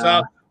the guns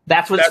out?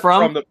 That's what it's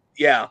from?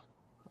 Yeah.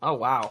 Oh,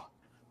 wow.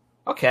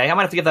 Okay, I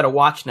might have to give that a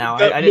watch now.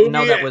 I didn't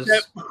know that was...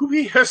 That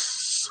movie is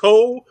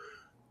so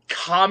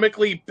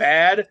comically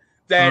bad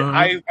that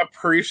I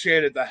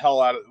appreciated the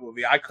hell out of the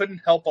movie. I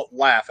couldn't help but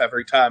laugh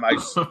every time I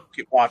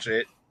keep watching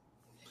it.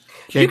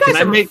 Okay, Go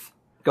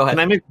ahead. Can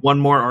I make one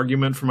more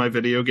argument for my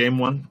video game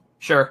one?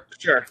 Sure.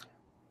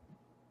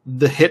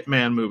 The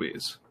Hitman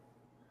movies.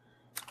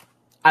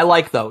 I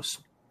like those.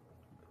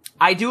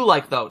 I do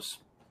like those.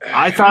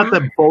 I thought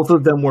that both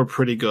of them were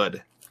pretty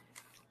good.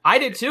 I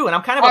did too, and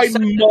I'm kind of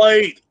upset.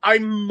 I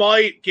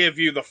might give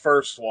you the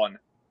first one.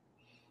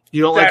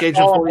 You don't like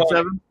Agent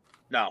 47?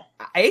 No.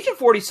 Agent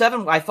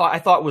 47 I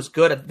thought was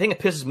good. The thing that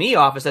pisses me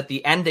off is that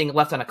the ending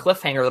left on a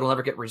cliffhanger that'll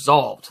never get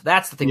resolved.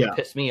 That's the thing that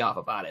pissed me off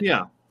about it.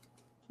 Yeah.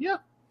 Yeah.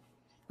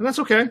 And that's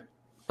okay.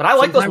 But I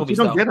like those movies,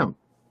 you don't get them.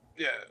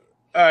 Yeah.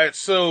 All right,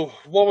 so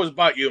what was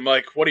about you,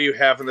 Mike? What do you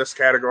have in this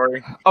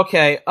category?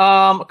 Okay,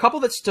 a couple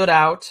that stood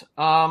out.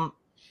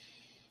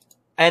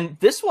 And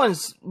this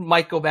one's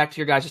might go back to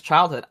your guys'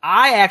 childhood.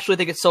 I actually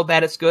think it's so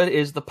bad it's good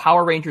is the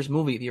Power Rangers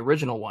movie, the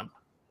original one.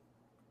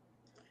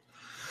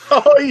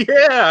 Oh,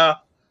 yeah.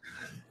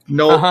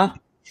 No. Uh-huh.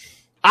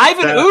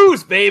 Ivan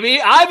Ooze,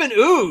 baby. Ivan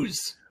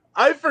Ooze.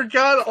 I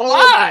forgot all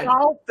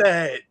about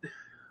that.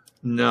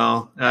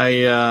 No,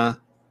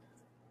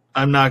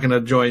 I'm not going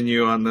to join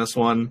you on this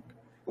one.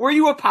 Were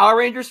you a Power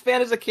Rangers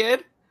fan as a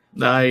kid?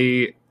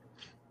 I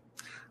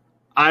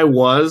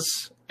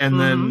was, and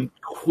then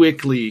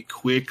quickly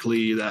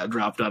that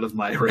dropped out of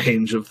my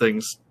range of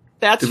things.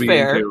 That's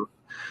fair. Into.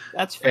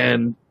 That's fair.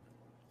 And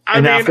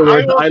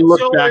afterwards, I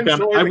look back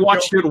on. I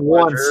watched it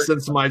once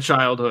since my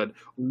childhood,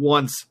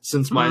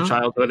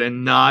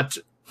 and not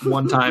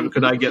one time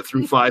could I get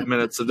through 5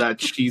 minutes of that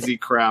cheesy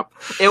crap.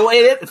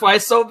 That's why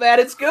it's so bad.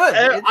 It's good.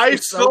 I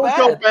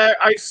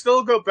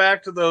still go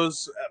back to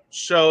those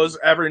shows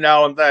every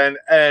now and then,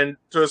 and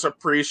just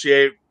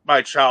appreciate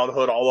my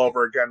childhood all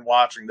over again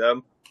watching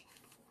them.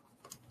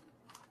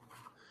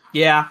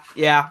 Yeah,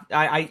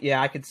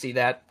 I could see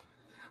that.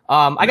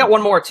 I got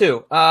one more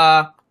too.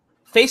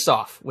 Face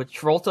Off with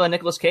Travolta and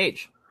Nicolas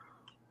Cage.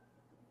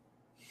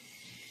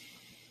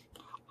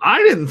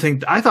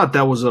 I thought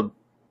that was a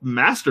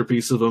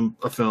masterpiece of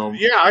a film.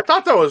 Yeah, I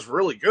thought that was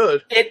really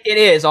good. It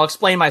is. I'll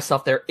explain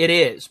myself there. It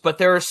is. But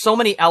there are so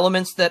many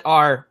elements that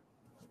are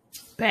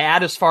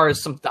bad as far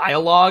as some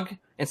dialogue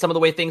and some of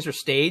the way things are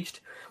staged.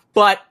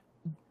 But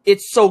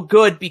it's so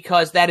good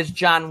because that is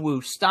John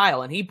Woo's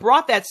style. And he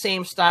brought that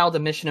same style to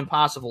Mission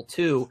Impossible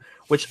 2,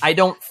 which I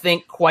don't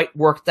think quite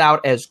worked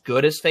out as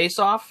good as Face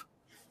Off.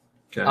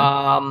 Okay.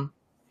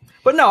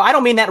 But no, I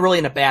don't mean that really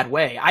in a bad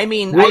way. I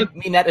mean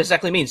that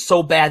exactly means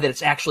so bad that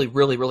it's actually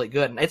really, really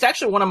good. And it's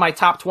actually one of my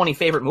top 20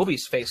 favorite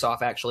movies, Face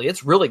Off, actually.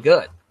 It's really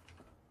good.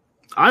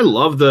 I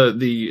love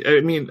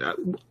I mean,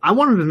 I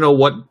wanted to know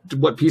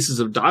what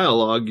pieces of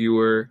dialogue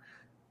you're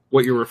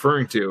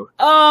referring to.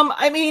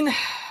 I mean,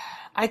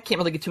 I can't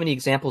really get too many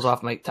examples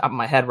off my top of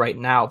my head right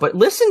now, but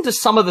listen to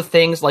some of the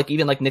things like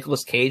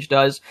Nicolas Cage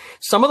does.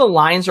 Some of the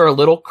lines are a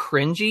little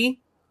cringy,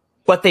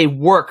 but they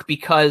work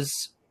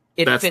because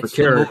that's fits the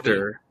character. The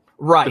movie.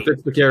 Right. It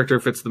fits the character,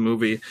 fits the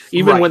movie.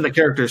 Even when the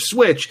characters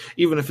switch,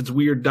 even if it's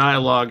weird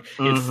dialogue,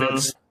 it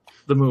fits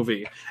the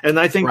movie. And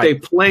I think they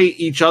play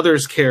each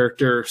other's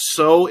character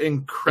so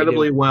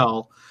incredibly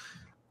well.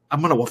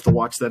 I'm going to have to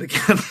watch that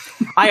again.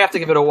 I have to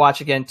give it a watch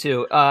again,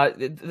 too.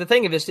 The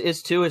thing of this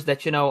is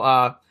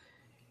that,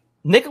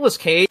 Nicolas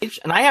Cage,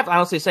 and I have to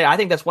honestly say, I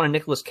think that's one of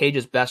Nicolas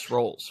Cage's best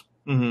roles.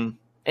 Mm-hmm.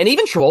 And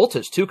even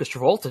Travolta's, too, because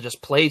Travolta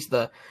just plays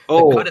the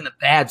good and the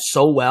bad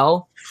so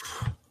well.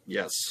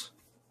 Yes.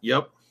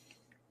 Yep.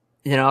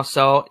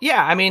 So,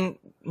 yeah, I mean,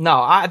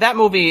 no, that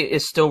movie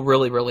is still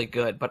really, really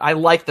good. But I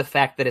like the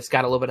fact that it's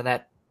got a little bit of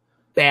that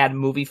bad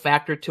movie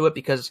factor to it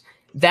because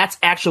that's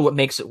actually what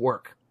makes it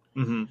work.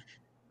 Mm-hmm.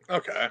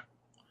 Okay.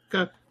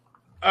 Good.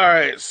 All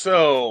right,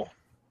 so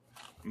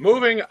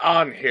moving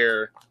on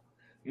here.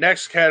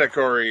 Next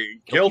category,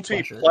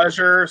 guilty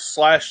pleasure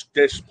 /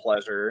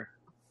 displeasure.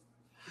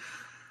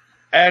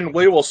 And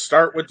we will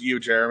start with you,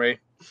 Jeremy.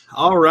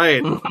 All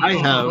right. I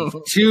have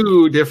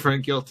 2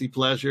 different guilty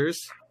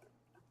pleasures.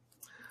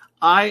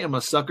 I am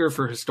a sucker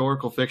for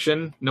historical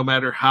fiction, no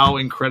matter how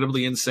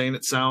incredibly insane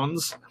it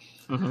sounds.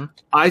 Mm-hmm.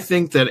 I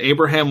think that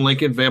Abraham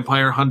Lincoln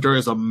Vampire Hunter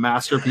is a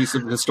masterpiece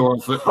of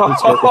historical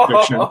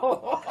fiction.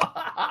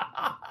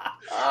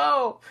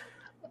 Oh,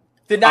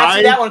 did not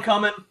see that one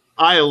coming.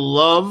 I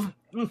love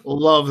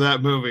that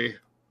movie.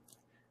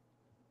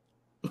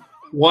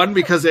 One,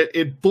 because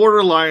it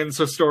borderlines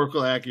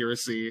historical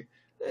accuracy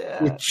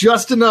with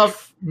just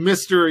enough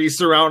mystery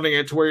surrounding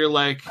it to where you're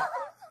like,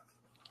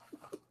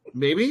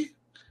 maybe?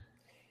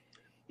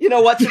 You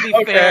know what? To be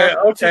fair,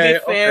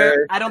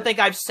 I don't think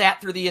I've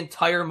sat through the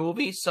entire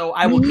movie, so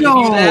I will give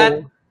you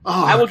that.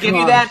 Oh, I will give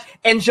you that,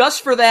 and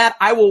just for that,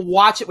 I will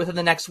watch it within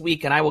the next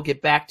week, and I will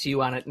get back to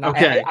you on it.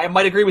 Okay. I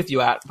might agree with you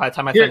by the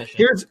time I finish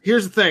it.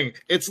 Here's the thing.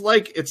 It's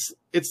like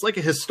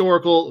a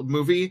historical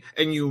movie,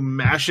 and you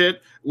mash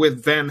it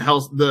with Van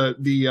Helsing.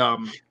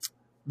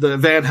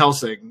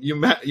 You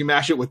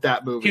mash it with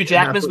that movie. Hugh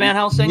Jackman's Van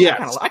Helsing.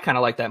 Yes. I kind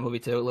of like that movie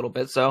too a little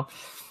bit. So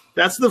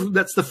that's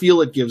the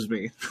feel it gives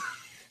me.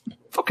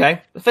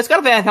 Okay, if it's got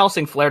a Van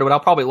Helsing flair to it, I'll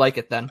probably like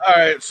it then. All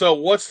right. So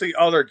what's the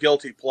other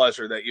guilty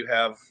pleasure that you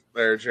have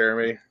there,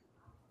 Jeremy?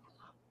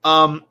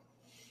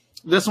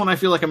 This one I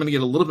feel like I'm going to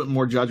get a little bit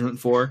more judgment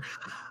for.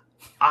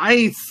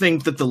 I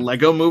think that the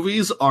Lego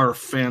movies are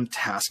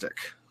fantastic.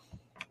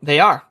 They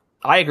are.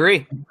 I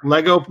agree.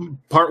 Lego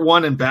Part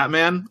 1 and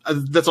Batman.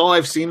 That's all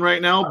I've seen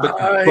right now. But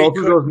both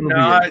of those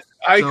movies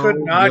I could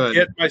not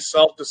get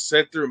myself to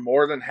sit through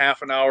more than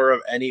half an hour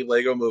of any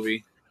Lego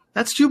movie.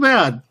 That's too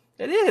bad.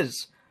 It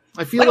is.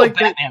 I feel Lego like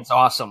Batman's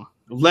awesome.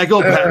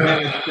 Lego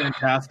Batman is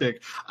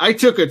fantastic. I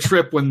took a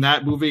trip when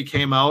that movie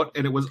came out,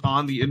 and it was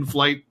on the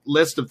in-flight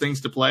list of things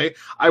to play.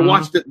 I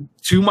watched it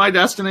to my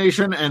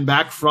destination and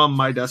back from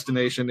my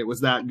destination. It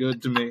was that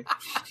good to me.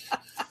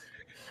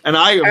 And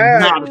I am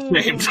not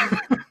ashamed.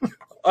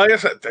 Like I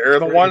said, they're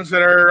the ones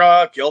that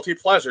are guilty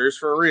pleasures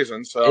for a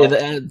reason. So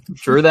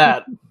true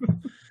that.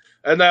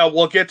 And then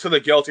we'll get to the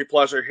guilty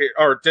pleasure here,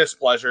 or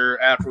displeasure,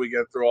 after we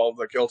get through all of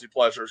the guilty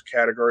pleasures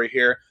category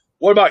here.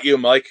 What about you,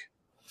 Mike?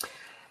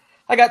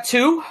 I got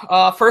two.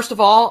 First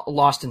of all,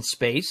 Lost in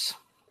Space.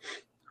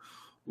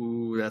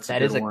 Ooh,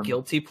 that is a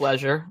guilty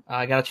pleasure.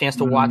 I got a chance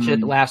to watch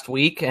it last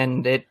week,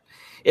 and it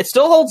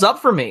still holds up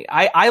for me.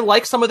 I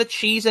like some of the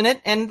cheese in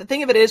it, and the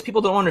thing of it is,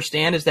 people don't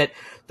understand is that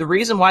the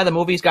reason why the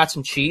movie's got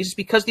some cheese is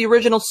because the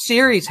original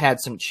series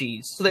had some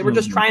cheese. So they were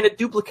just trying to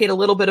duplicate a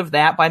little bit of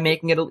that by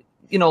making it a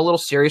little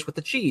series with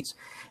the cheese.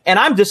 And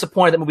I'm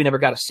disappointed that movie never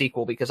got a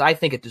sequel because I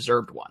think it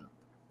deserved one.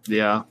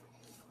 Yeah.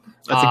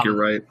 I think you're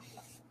right.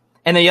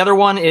 And the other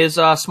one is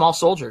Small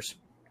Soldiers.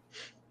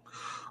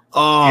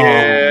 Oh,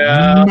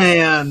 yeah.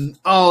 Man.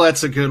 Oh,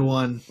 that's a good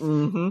one.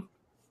 Mm-hmm.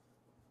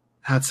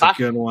 That's a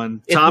good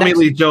one. Tommy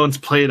Lee Jones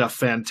played a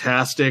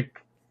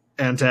fantastic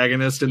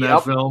antagonist in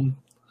that film.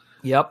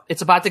 Yep.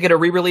 It's about to get a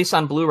re-release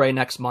on Blu-ray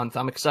next month.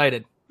 I'm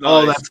excited.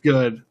 Oh, that's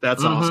good.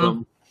 That's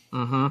awesome.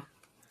 Mm-hmm.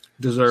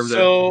 Deserved it.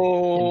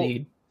 So,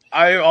 indeed.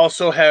 I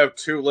also have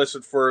two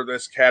listed for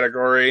this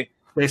category.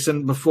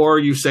 Jason, before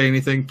you say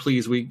anything,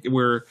 please,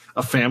 we're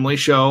a family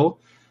show.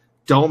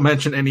 Don't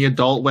mention any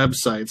adult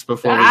websites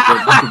before we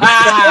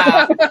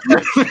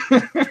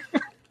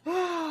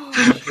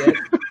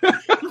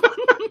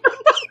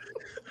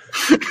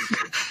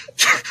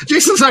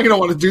Jason's not going to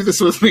want to do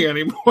this with me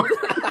anymore.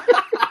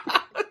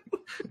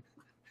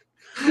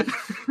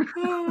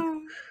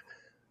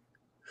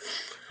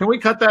 Can we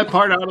cut that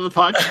part out of the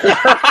podcast?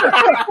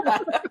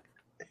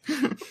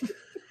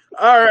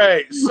 All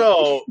right,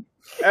 so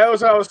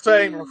as I was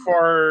saying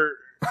before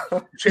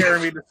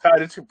Jeremy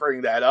decided to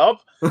bring that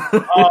up,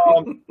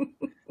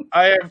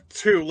 I have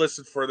two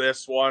listed for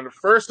this one.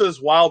 First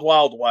is Wild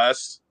Wild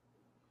West.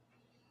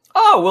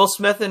 Oh, Will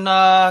Smith and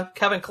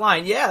Kevin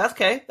Kline. Yeah, that's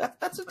okay.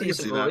 That's a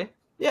decent movie.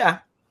 Yeah.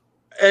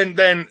 And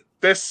then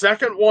this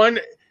second one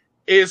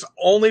is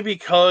only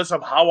because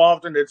of how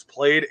often it's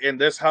played in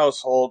this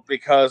household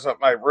because of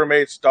my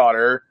roommate's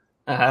daughter.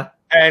 Uh-huh.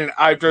 And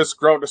I've just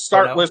grown to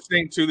start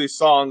listening to these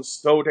songs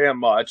so damn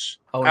much.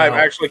 Oh, no. I've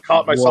actually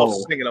caught myself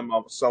singing them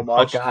so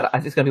much. Oh, God.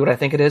 It's going to be what I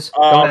think it is.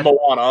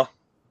 Moana.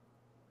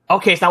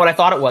 Okay, it's not what I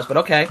thought it was, but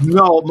okay.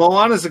 No,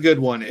 Moana's a good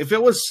one. If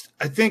it was,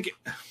 I think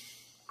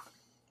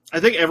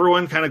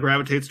everyone kind of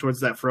gravitates towards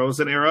that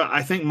Frozen era.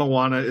 I think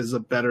Moana is a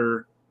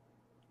better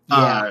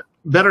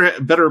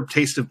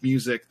taste of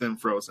music than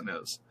Frozen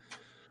is.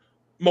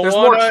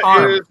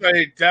 Moana is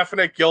a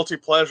definite guilty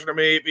pleasure to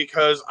me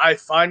because I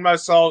find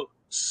myself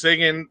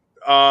singing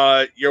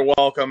You're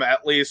Welcome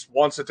at least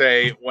once a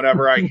day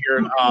whenever I hear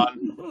it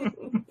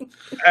on.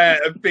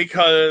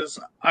 Because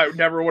I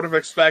never would have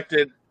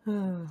expected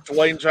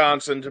Dwayne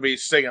Johnson to be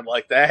singing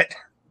like that.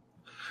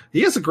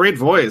 He has a great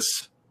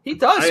voice. He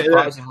does,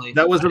 surprisingly.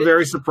 That was a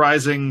very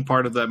surprising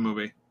part of that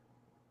movie.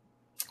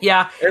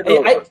 Yeah.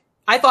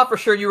 I thought for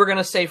sure you were going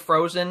to say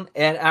Frozen,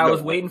 and I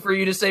was waiting for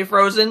you to say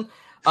Frozen.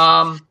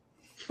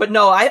 But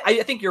no,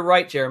 I think you're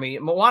right, Jeremy.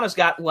 Moana's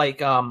got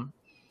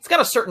it's got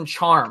a certain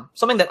charm,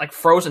 something that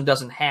Frozen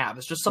doesn't have.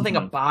 It's just something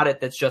about it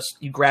that's just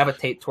you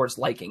gravitate towards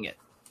liking it.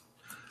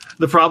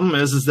 The problem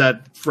is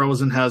that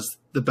Frozen has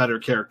the better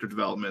character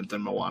development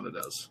than Moana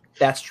does.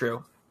 That's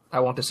true. I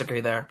won't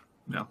disagree there.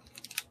 No.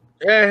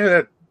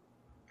 Yeah,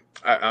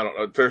 I don't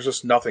know. There's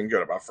just nothing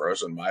good about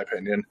Frozen, in my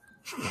opinion.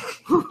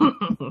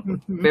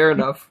 Fair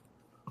enough.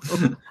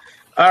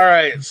 All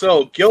right,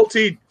 so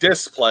guilty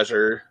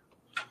displeasure.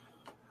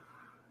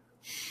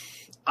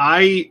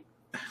 I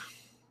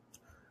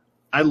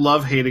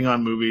love hating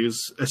on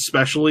movies,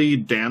 especially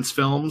dance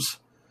films,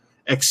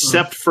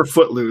 except for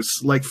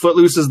Footloose.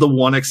 Footloose is the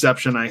one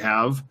exception I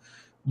have.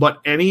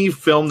 But any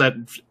film that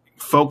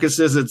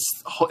focuses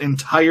its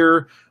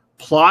entire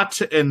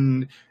plot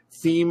and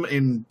theme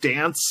in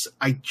dance,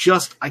 I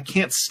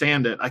can't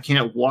stand it. I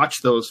can't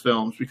watch those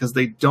films because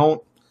they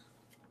don't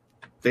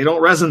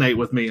resonate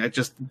with me.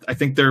 I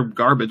think they're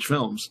garbage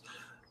films.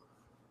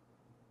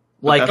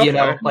 Like,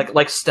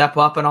 like Step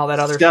Up and all that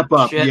other Step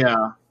Up, shit.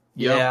 yeah.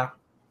 Yeah.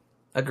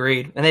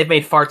 Agreed. And they've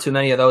made far too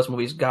many of those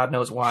movies. God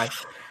knows why.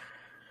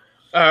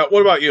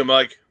 What about you,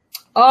 Mike?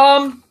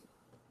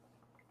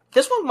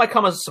 This one might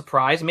come as a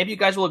surprise. Maybe you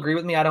guys will agree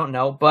with me. I don't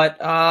know. But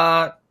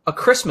A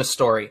Christmas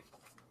Story.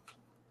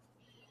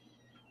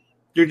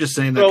 You're just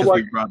saying that because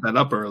we brought that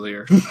up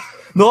earlier.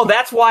 No,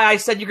 that's why I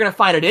said you're going to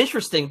find it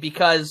interesting,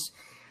 because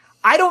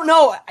I don't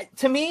know.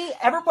 To me,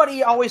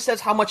 everybody always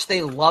says how much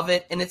they love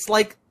it, and it's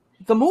like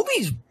the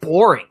movie's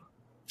boring.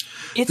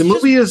 The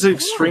movie is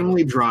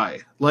extremely dry.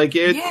 Like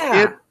it's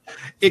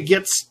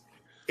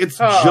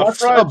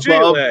just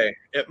above.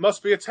 It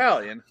must be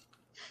Italian.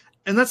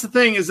 And that's the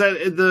thing, is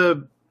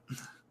that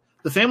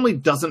the family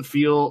doesn't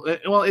feel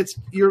well. It's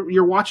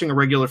you're watching a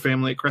regular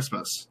family at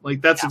Christmas.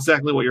 Like that's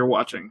exactly what you're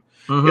watching.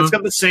 Mm-hmm. It's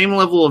got the same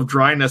level of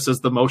dryness as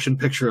the motion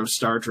picture of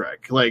Star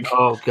Trek. Like,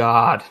 oh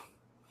god,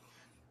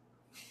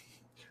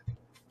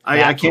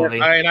 I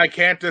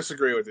can't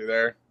disagree with you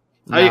there.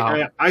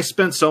 No. I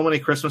spent so many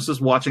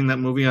Christmases watching that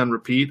movie on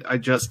repeat.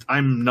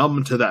 I'm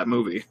numb to that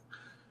movie.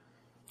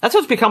 That's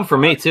what's become for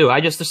me too.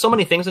 There's so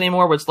many things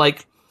anymore where it's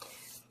like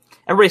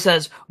everybody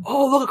says,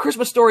 "Oh, look at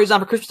Christmas Stories on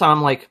for Christmas time."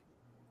 I'm like,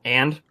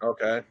 and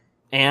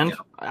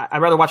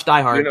I'd rather watch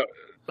Die Hard.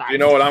 You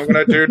know what I'm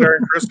going to do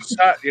during Christmas?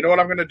 You know what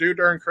I'm going to do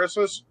during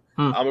Christmas?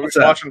 I'm going to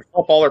be watching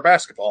football or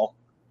basketball.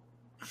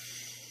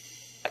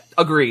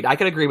 Agreed. I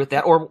could agree with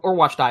that, or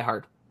watch Die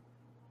Hard.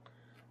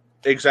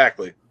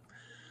 Exactly.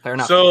 Fair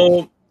enough.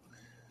 So,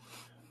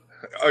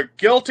 a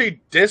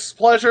guilty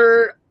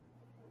displeasure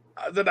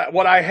that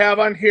what I have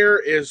on here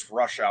is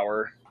Rush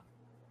Hour.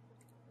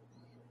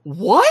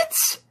 What?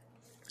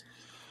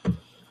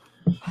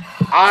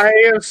 I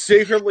have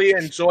secretly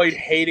enjoyed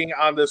hating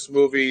on this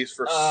movie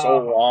for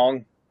so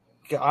long.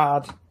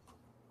 God.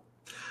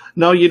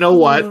 No, you know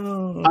what?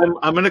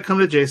 I'm going to come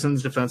to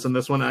Jason's defense on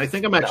this one. I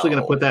think I'm actually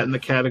going to put that in the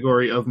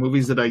category of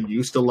movies that I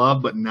used to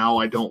love, but now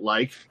I don't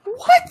like.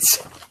 What?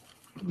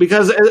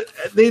 Because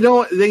they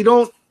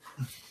don't.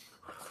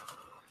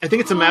 I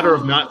think it's a matter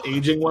of not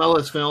aging well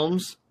as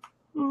films.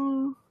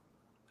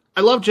 I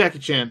love Jackie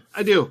Chan.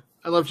 I do.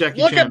 I love Jackie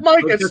Chan. Look at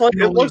Mike. It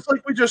looks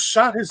like we just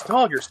shot his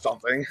dog or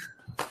something.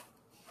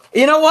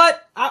 You know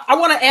what? I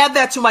want to add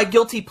that to my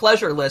guilty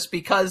pleasure list,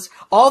 because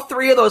all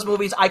three of those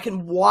movies I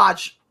can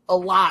watch a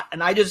lot,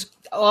 and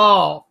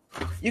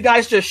you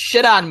guys just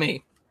shit on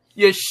me.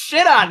 You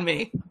shit on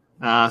me.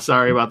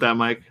 Sorry about that,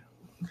 Mike.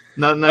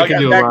 Nothing I can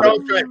do about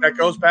it. That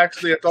goes back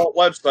to the adult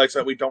websites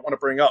that we don't want to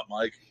bring up,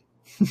 Mike.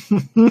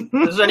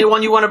 Is there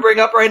anyone you want to bring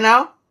up right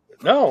now?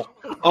 No.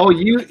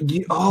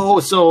 Oh,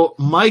 so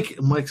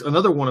Mike's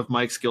another one of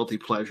Mike's guilty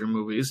pleasure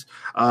movies.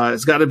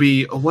 It's got to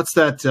be what's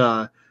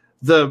that?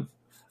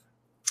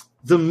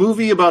 The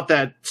movie about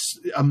that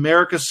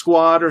America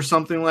Squad or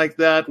something like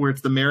that, where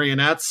it's the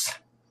marionettes.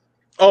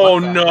 Oh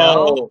no!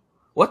 Hell?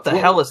 What the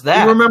hell is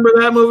that? You remember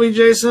that movie,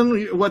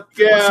 Jason?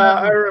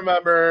 I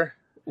remember.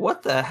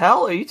 What the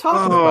hell are you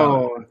talking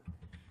about?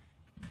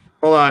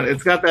 Hold on,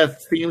 it's got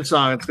that theme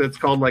song. It's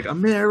called like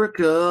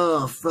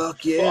America.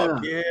 Fuck yeah!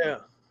 Fuck yeah!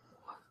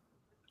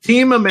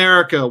 Team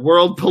America,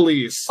 World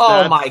Police.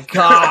 Oh my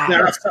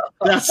god!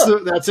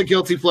 That's a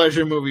guilty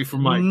pleasure movie for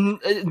Mike.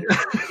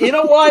 You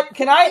know what?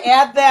 Can I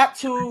add that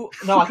to?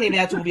 No, I can't even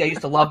add to a movie I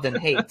used to love then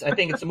hate. I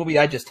think it's a movie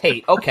I just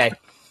hate. Okay.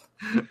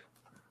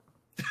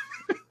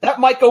 That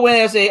might go in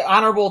as a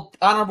honorable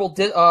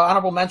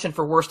mention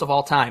for worst of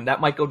all time.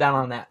 That might go down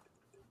on that.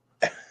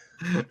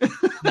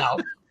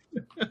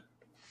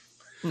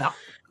 No.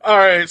 All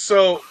right,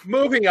 so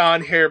moving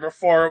on here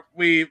before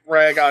we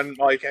rag on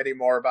Mike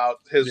anymore about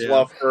his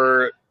love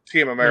for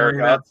Team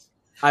America.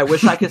 I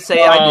wish I could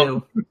say I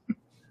do.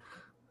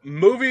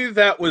 Movie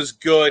that was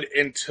good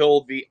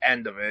until the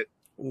end of it.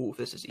 Ooh,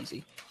 this is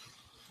easy.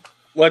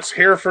 Let's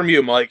hear from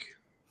you, Mike.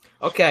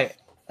 Okay,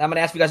 I'm going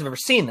to ask if you guys have ever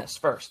seen this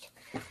first.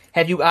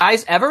 Have you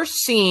guys ever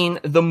seen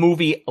the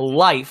movie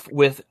Life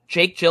with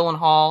Jake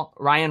Gyllenhaal,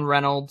 Ryan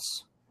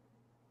Reynolds?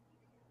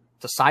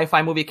 It's a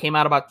sci-fi movie. It came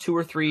out about 2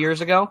 or 3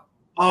 years ago.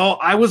 Oh,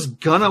 I was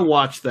gonna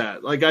watch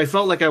that. Like, I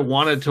felt like I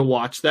wanted to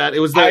watch that. It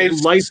was that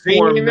life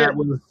form that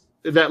was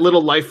that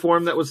little life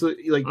form that was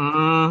like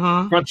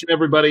crunching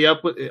everybody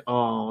up with.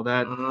 Oh,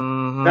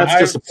 that's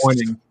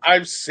disappointing.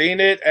 I've seen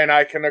it, and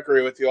I can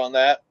agree with you on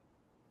that.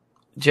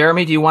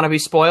 Jeremy, do you want to be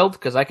spoiled?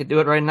 Because I could do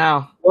it right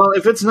now. Well,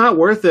 if it's not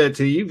worth it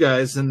to you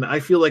guys, then I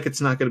feel like it's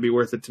not going to be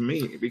worth it to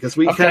me, because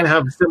we kind of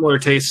have similar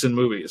tastes in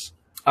movies.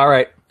 All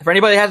right. If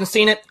anybody hasn't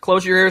seen it,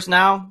 close your ears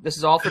now. This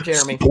is all for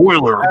Jeremy.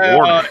 Spoiler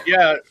warning.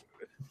 Yeah.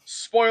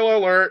 Spoiler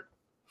alert.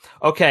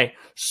 Okay.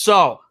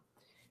 So,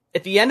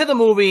 at the end of the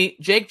movie,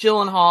 Jake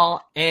Gyllenhaal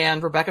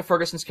and Rebecca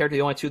Ferguson's character are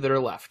the only two that are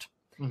left.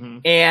 Mm-hmm.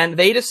 And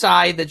they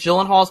decide that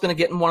Gyllenhaal is going to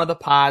get in one of the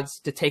pods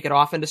to take it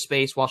off into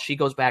space while she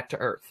goes back to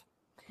Earth.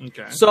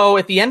 Okay. So,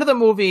 at the end of the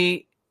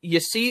movie, you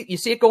see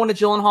it go into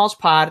Gyllenhaal's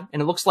pod,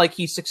 and it looks like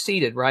he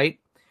succeeded, right?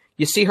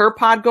 You see her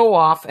pod go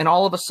off, and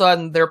all of a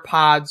sudden their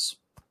pods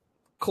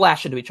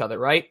clash into each other,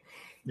 right?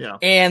 Yeah.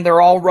 And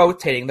they're all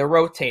rotating. They're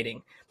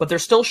rotating. But they're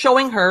still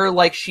showing her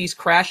like she's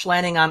crash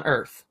landing on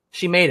Earth.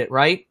 She made it,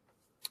 right?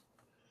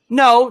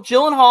 No,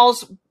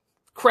 Gyllenhaal's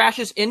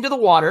crashes into the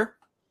water.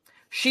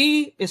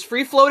 She is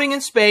free floating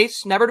in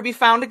space, never to be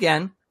found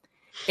again.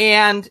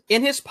 And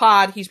in his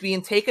pod, he's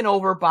being taken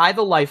over by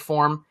the life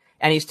form,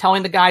 and he's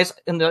telling the guys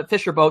in the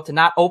fisher boat to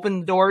not open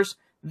the doors.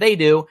 They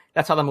do.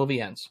 That's how the movie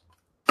ends.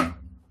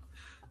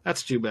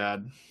 That's too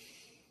bad.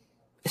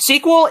 A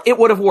sequel, it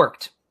would have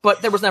worked,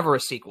 but there was never a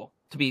sequel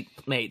to be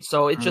made.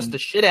 So it's just a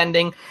shit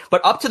ending.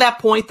 But up to that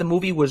point, the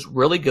movie was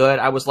really good.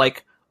 I was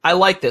like, I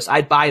like this.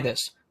 I'd buy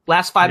this.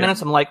 Last 5 minutes,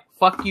 I'm like,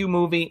 fuck you,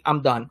 movie.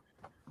 I'm done.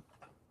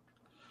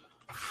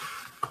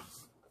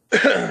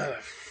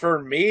 For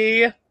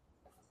me,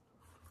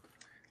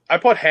 I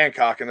put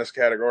Hancock in this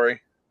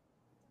category.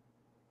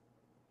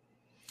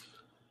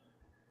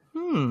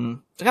 I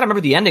gotta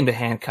remember the ending to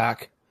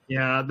Hancock.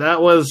 Yeah,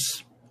 that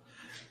was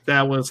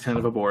kind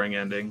of a boring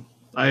ending.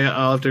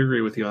 I'll have to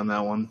agree with you on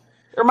that one.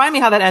 Remind me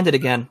how that ended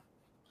again.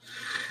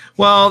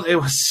 Well, it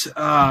was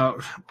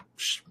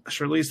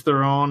Charlize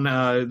Theron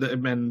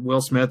and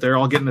Will Smith. They're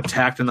all getting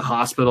attacked in the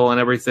hospital and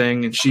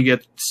everything, and she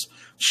gets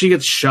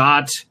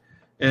shot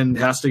and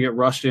has to get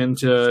rushed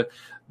into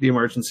the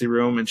emergency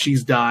room, and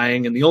she's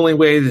dying. And the only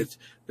way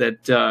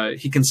that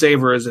he can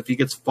save her is if he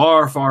gets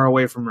far, far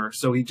away from her.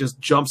 So he just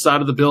jumps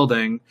out of the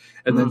building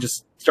and then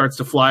just starts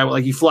to fly.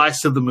 Like he flies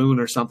to the moon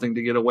or something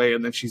to get away,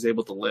 and then she's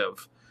able to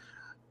live.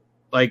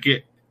 Like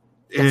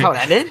That's how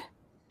it ended?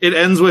 It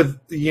ends with,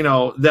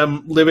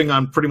 them living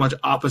on pretty much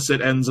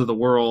opposite ends of the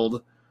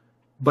world,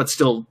 but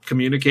still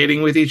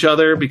communicating with each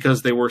other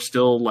because they were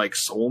still like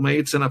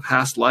soulmates in a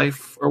past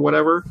life or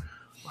whatever.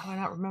 Why do I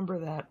not remember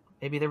that?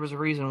 Maybe there was a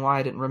reason why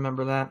I didn't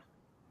remember that.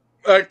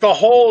 Like the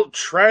whole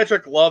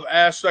tragic love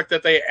aspect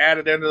that they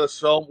added into the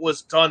film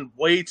was done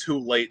way too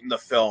late in the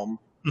film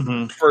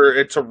for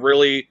it to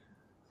really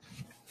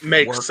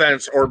make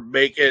sense or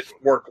make it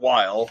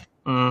worthwhile.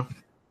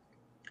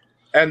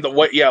 And the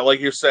way, like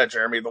you said,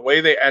 Jeremy, the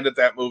way they ended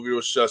that movie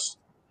was just.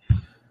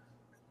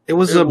 It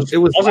was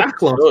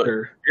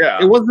lackluster.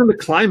 Yeah. It wasn't a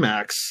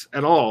climax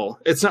at all.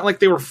 It's not like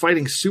they were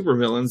fighting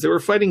supervillains. They were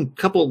fighting a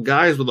couple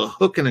guys with a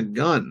hook and a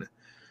gun.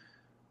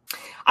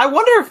 I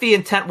wonder if the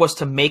intent was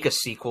to make a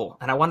sequel,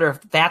 and I wonder if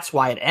that's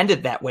why it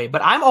ended that way.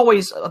 But I'm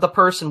always the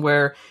person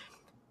where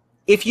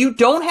if you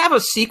don't have a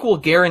sequel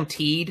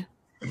guaranteed,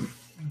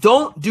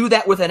 don't do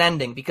that with an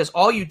ending, because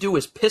all you do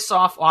is piss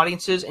off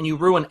audiences and you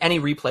ruin any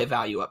replay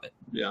value of it.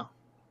 Yeah.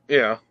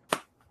 Yeah.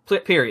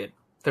 Period.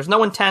 If there's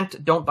no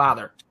intent, don't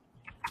bother.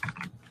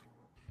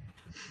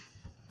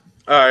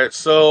 All right,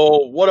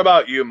 so what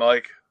about you,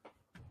 Mike?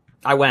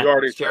 I went. You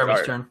already It's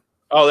Jeremy's turn.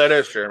 Oh, that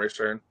is Jeremy's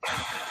turn.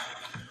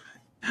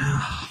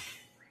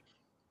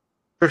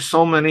 There's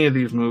so many of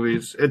these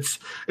movies.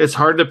 It's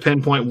hard to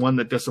pinpoint one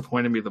that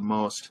disappointed me the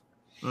most.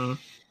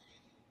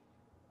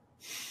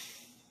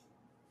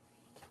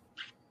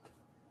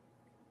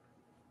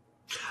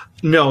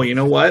 No, you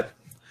know what?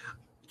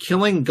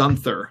 Killing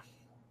Gunther.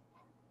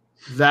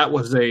 That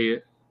was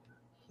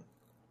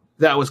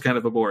kind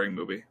of a boring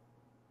movie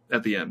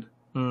at the end.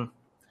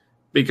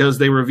 Because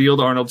they revealed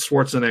Arnold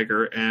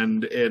Schwarzenegger,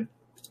 and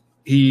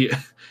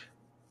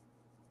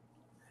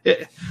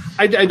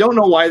I don't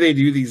know why they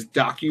do these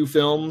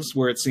docu-films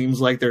where it seems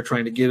like they're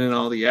trying to get in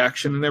all the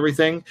action and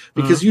everything,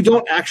 because you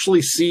don't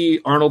actually see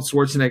Arnold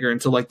Schwarzenegger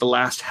until like the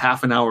last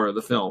half an hour of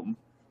the film.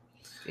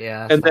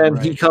 Yeah. And then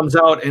he comes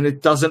out and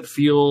it doesn't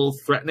feel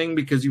threatening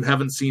because you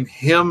haven't seen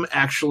him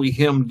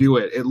do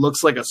it. It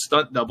looks like a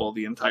stunt double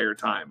the entire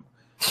time.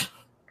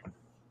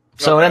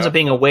 So it ends up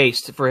being a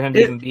waste for him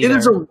to even be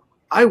there.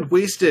 I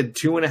wasted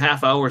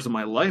 2.5 hours of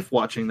my life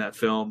watching that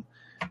film.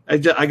 I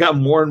got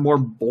more and more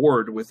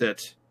bored with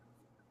it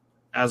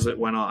as it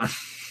went on.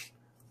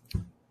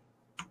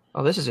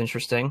 Oh, this is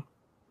interesting.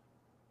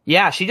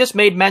 Yeah, she just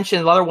made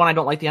mention. The other one I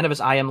don't like the end of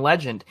is I Am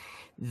Legend.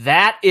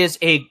 That is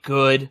a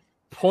good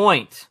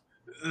point.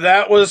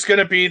 That was going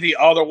to be the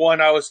other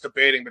one I was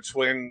debating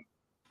between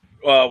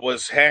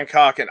was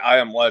Hancock and I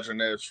Am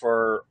Legend, is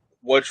for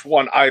which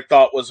one I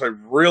thought was a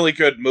really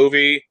good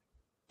movie,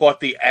 but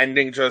the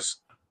ending just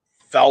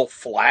fell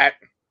flat.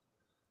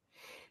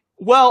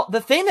 Well, the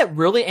thing that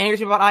really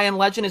angers me about I Am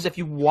Legend is if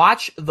you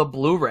watch the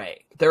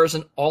Blu-ray, there is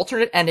an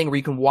alternate ending where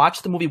you can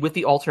watch the movie with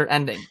the alternate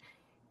ending.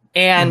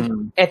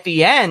 And at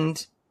the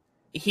end,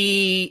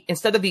 he,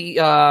 instead of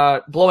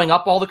the blowing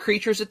up all the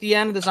creatures at the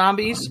end, the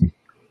zombies,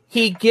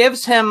 he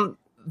gives him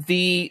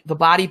the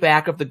body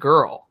back of the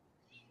girl.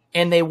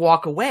 And they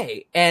walk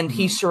away. And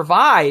he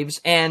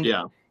survives, and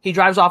he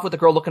drives off with the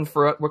girl looking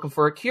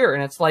for a cure.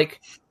 And it's like,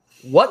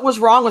 what was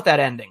wrong with that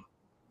ending?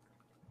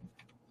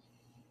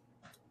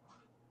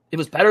 It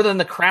was better than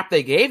the crap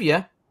they gave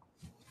you.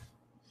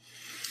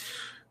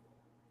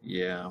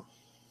 Yeah.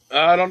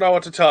 I don't know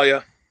what to tell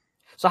you.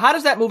 So how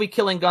does that movie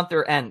Killing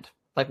Gunther end?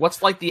 Like,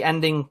 what's like the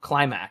ending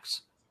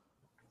climax?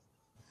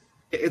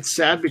 It's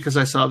sad because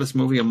I saw this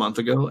movie a month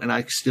ago and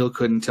I still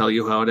couldn't tell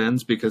you how it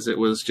ends because it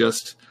was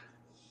just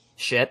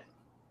Shit.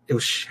 It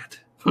was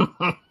shit.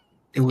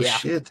 It was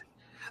shit.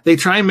 They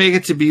try and make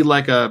it to be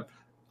like a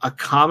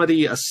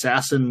comedy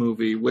assassin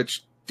movie,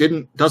 which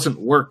doesn't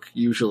work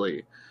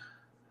usually.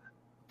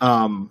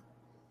 I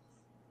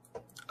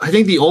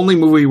think the only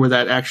movie where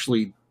that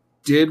actually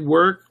did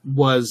work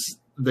was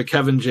the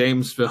Kevin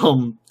James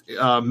film,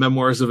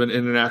 Memoirs of an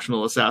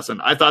International Assassin.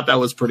 I thought that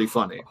was pretty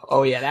funny.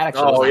 Oh yeah, that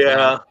actually. Oh yeah,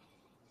 bad.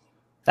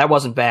 That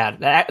wasn't bad.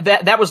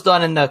 That was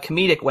done in the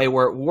comedic way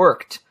where it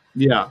worked.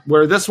 Yeah,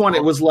 where this one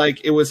it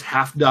was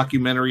half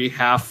documentary,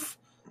 half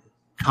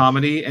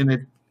comedy,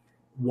 and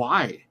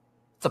why?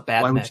 It's a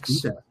bad why mix. Would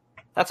you do that?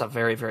 That's a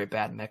very, very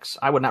bad mix.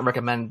 I would not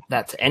recommend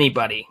that to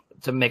anybody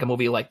to make a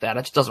movie like that.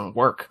 It just doesn't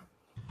work.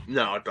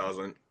 No, it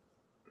doesn't.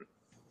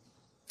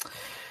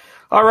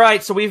 All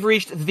right, so we've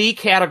reached the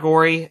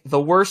category,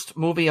 the worst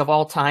movie of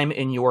all time,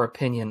 in your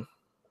opinion.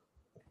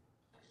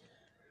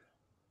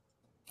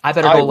 I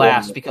better go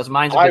last because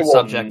mine's a good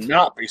subject. I will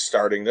not be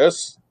starting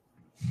this.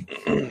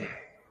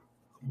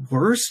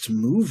 Worst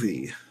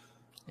movie?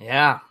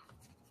 Yeah.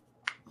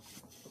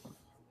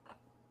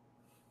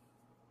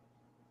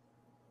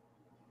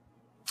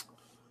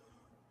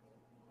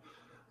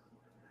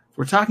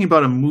 We're talking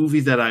about a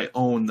movie that I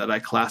own that I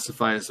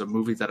classify as a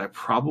movie that I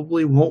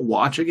probably won't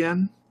watch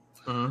again.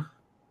 Mm-hmm.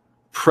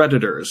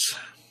 Predators. Is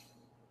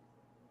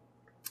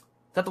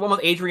that the one with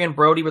Adrian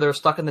Brody where they were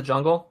stuck in the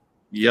jungle?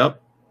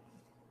 Yep.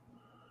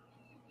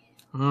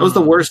 That was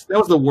the worst. That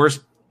was the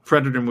worst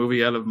Predator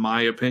movie out of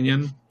my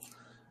opinion.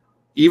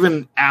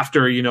 Even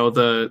after,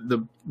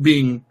 the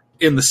being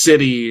in the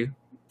city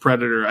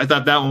Predator, I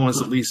thought that one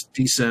was at least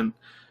decent.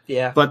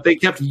 Yeah. But they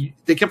kept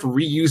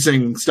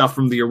reusing stuff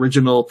from the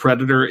original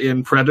Predator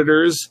in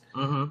Predators.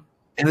 Mm-hmm.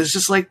 And it's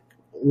just like,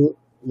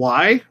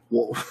 why?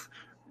 Well,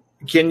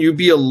 can you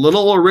be a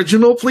little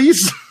original,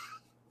 please?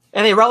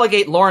 And they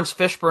relegate Lawrence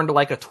Fishburne to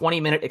like a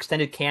 20-minute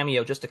extended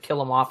cameo just to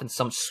kill him off in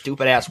some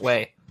stupid-ass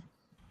way.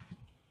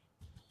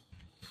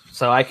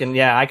 So I can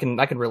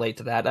relate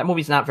to that. That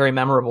movie's not very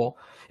memorable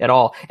at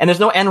all. And there's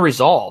no end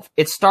resolve.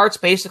 It starts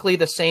basically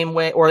the same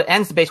way, or it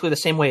ends basically the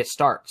same way it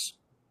starts.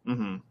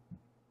 Mm-hmm.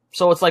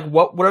 So it's like,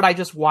 what did I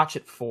just watch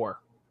it for?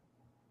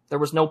 There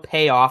was no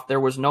payoff. There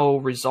was no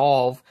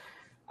resolve.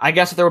 I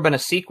guess if there would have been a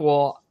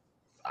sequel,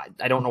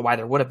 I don't know why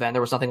there would have been.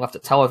 There was nothing left to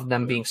tell of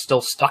them being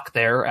still stuck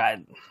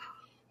there.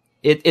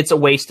 It's a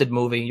wasted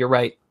movie. You're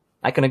right.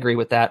 I can agree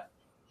with that.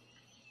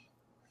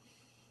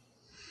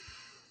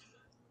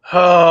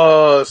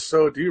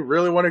 So do you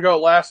really want to go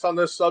last on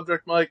this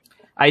subject, Mike?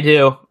 I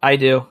do.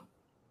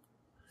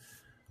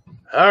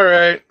 All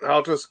right.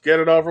 I'll just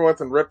get it over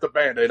with and rip the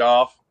Band-Aid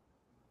off.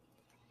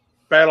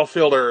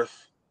 Battlefield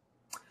Earth.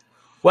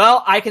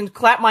 Well, I can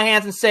clap my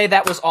hands and say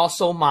that was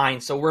also mine,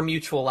 so we're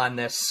mutual on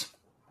this.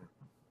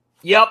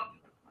 Yep.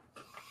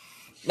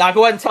 Now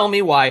go ahead and tell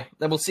me why.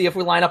 Then we'll see if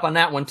we line up on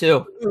that one,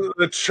 too.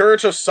 The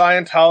Church of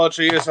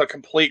Scientology is a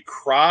complete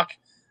crock.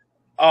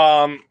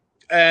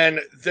 And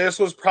this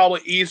was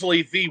probably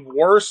easily the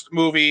worst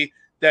movie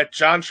that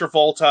John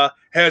Travolta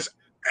has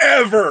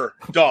ever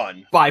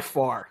done. By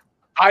far.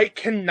 I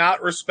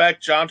cannot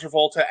respect John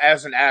Travolta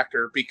as an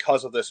actor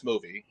because of this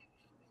movie.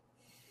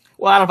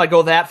 Well, I don't know if I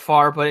go that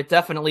far, but it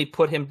definitely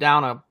put him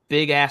down a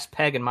big-ass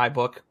peg in my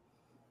book.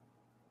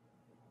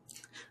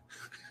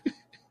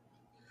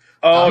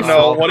 Oh,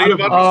 no. What are you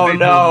about to say? Oh,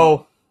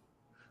 no.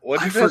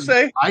 What did you just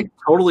say? I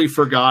totally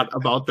forgot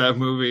about that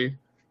movie.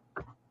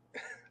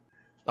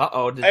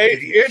 Uh-oh.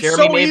 Did Jeremy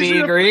so maybe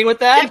agreeing with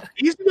that?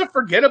 It's easy to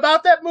forget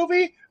about that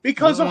movie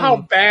because of how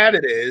bad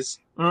it is.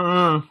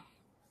 Mm-mm.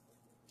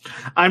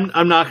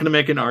 I'm not going to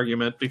make an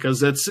argument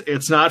because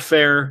it's not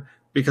fair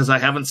because I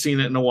haven't seen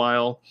it in a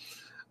while.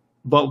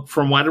 But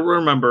from what I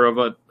remember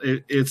of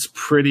it, it's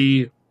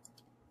pretty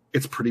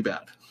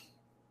bad.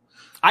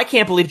 I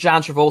can't believe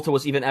John Travolta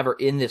was even ever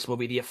in this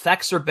movie. The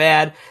effects are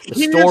bad. The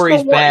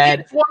story's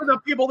bad. He's one of the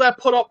people that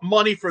put up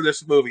money for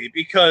this movie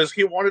because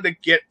he wanted to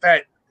get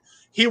that.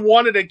 He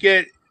wanted to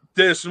get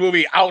this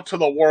movie out to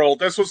the world.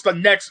 This was the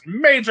next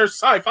major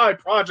sci-fi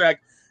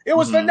project. It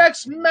was the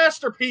next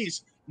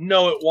masterpiece.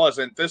 No, it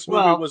wasn't. This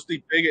movie was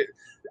the biggest.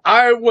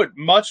 I would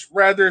much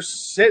rather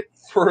sit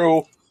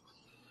through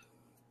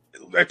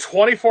a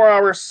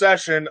 24-hour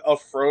session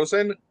of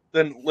Frozen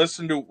than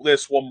listen to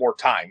this one more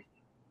time.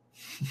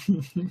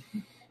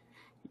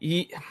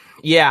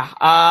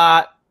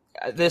 Yeah.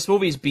 This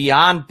movie's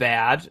beyond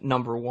bad,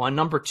 number one.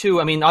 Number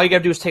two, I mean, all you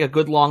gotta do is take a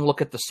good long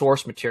look at the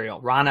source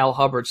material, Ron L.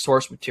 Hubbard's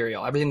source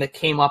material, everything that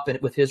came up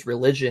with his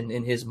religion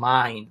in his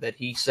mind, that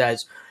he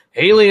says,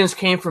 aliens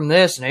came from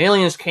this and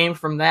aliens came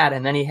from that,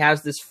 and then he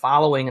has this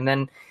following, and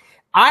then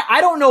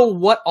I don't know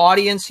what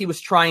audience he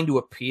was trying to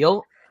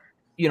appeal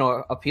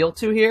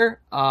to here.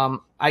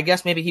 I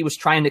guess maybe he was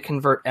trying to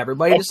convert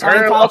everybody to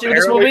Scientology with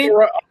this movie.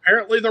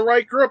 Apparently the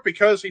right group,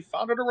 because he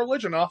founded a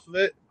religion off of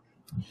it.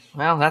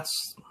 Well,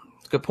 that's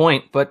a good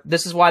point. But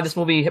this is why this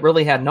movie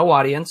really had no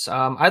audience.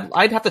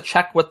 I'd have to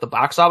check what the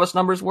box office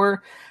numbers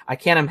were. I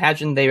can't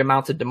imagine they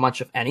amounted to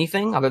much of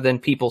anything other than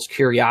people's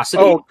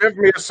curiosity. Oh, give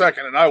me a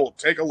second and I will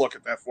take a look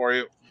at that for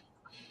you.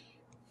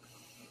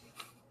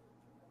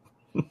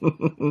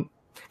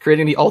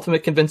 Creating the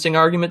ultimate convincing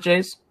argument,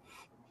 Jace?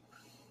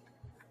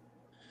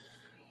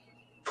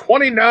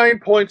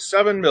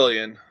 $29.7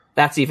 million.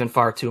 That's even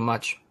far too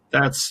much.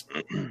 That's...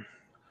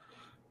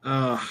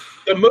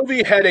 The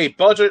movie had a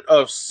budget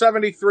of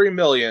 $73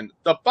 million.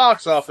 The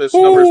box office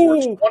numbers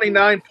were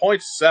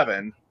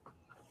 29.7.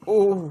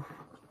 Ooh.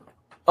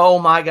 Oh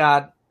my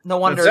God. No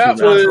wonder John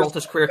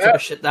Travolta's career took a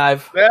shit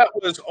dive. That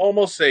was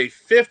almost a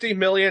 $50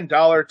 million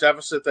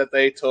deficit that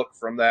they took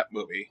from that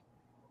movie.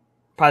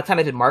 By the time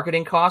they did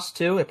marketing costs,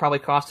 too, it probably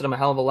costed them a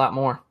hell of a lot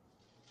more.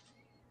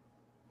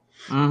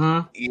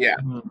 Mm-hmm. Yeah.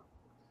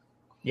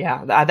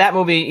 Yeah, that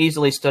movie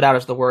easily stood out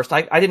as the worst.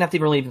 I didn't have to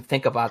really even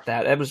think about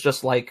that. It was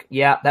just like,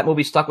 yeah, that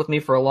movie stuck with me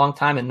for a long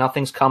time, and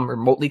nothing's come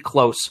remotely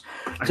close.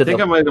 I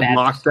think I might have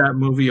locked that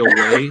movie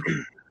away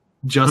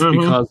just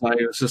because I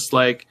was just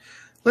like,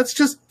 let's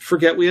just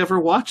forget we ever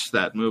watched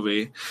that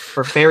movie.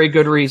 For very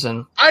good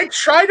reason. I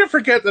tried to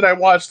forget that I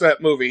watched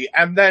that movie,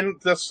 and then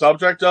the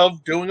subject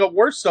of doing a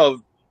worst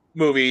of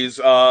movies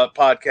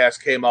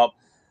podcast came up,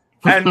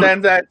 and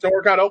then that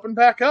door got opened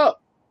back up.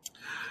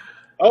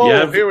 Oh,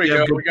 yeah, here we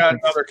go. We got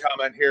another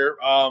comment here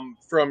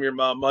from your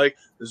mom, Mike.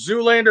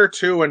 Zoolander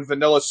 2 and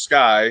Vanilla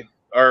Sky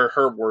are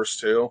her worst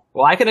two.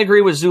 Well, I can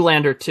agree with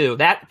Zoolander 2.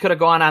 That could have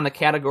gone on the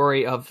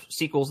category of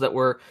sequels that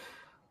were...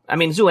 I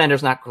mean,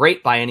 Zoolander's not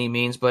great by any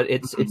means, but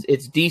it's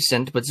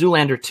decent. But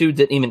Zoolander 2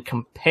 didn't even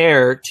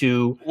compare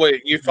to...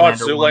 Wait, you thought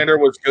Zoolander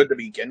was good to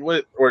begin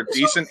with? Or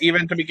decent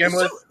even to begin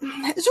with?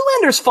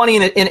 Zoolander's funny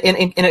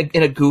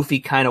in a goofy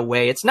kind of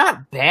way. It's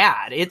not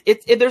bad.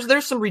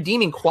 There's some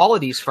redeeming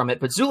qualities from it,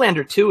 but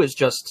Zoolander 2 is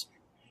just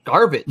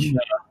garbage.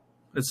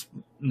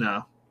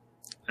 No.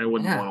 I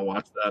wouldn't want to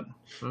watch that.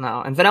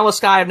 No. And Vanilla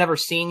Sky I've never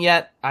seen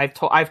yet.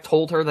 I've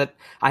told her that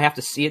I have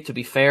to see it to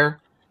be fair.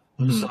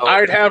 So,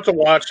 I'd have to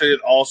watch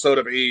it also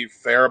to be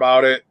fair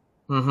about it,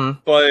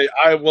 but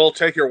I will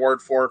take your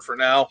word for it for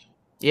now.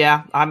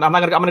 Yeah, I'm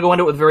gonna go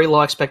into it with very low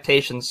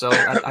expectations, so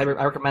I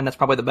recommend that's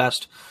probably the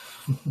best.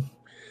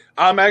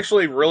 I'm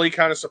actually really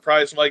kind of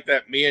surprised, Mike,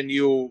 that me and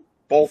you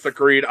both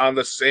agreed on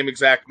the same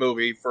exact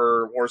movie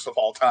for worst of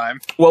all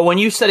time. Well, when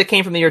you said it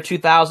came from the year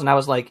 2000, I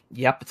was like,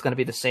 yep, it's gonna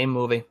be the same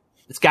movie.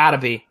 It's gotta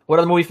be. What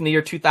other movie from the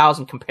year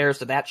 2000 compares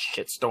to that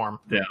shitstorm?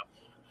 Yeah.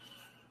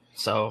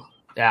 So.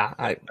 Yeah,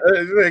 I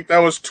think that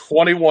was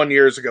 21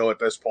 years ago at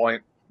this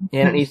point.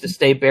 And it needs to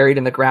stay buried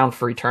in the ground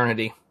for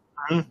eternity.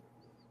 Here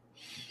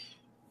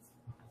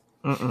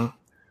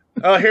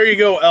you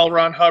go, L.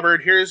 Ron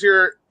Hubbard. Here's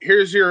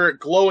your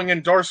glowing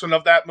endorsement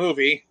of that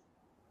movie.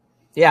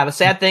 Yeah, the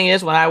sad thing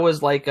is, when I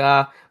was like, when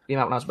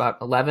I was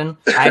about 11,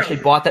 I actually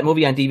bought that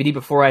movie on DVD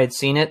before I had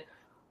seen it.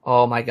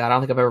 Oh my God, I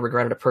don't think I've ever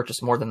regretted a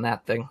purchase more than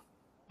that thing.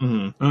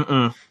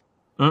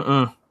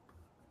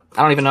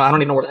 I don't even know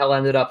where the hell it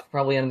ended up.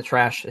 Probably in the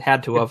trash. It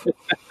had to have.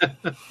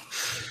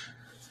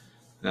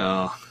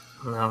 No.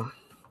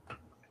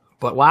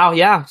 But wow,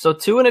 yeah. So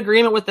 2 in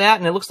agreement with that,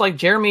 and it looks like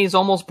Jeremy's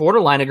almost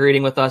borderline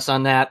agreeing with us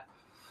on that.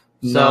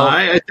 So no,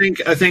 I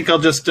think I'll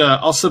just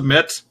I'll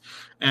submit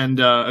and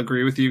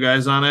agree with you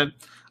guys on it.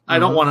 I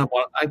don't want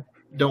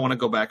to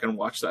go back and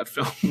watch that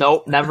film.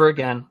 Nope, never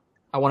again.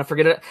 I want to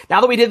forget it.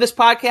 Now that we did this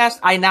podcast,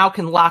 I now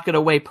can lock it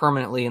away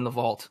permanently in the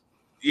vault.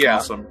 Yeah,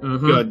 awesome.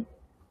 Good.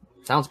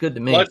 Sounds good to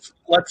me.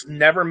 Let's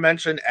never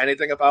mention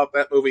anything about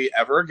that movie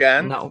ever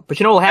again. No, but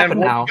you know what will happen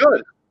now?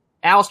 Good.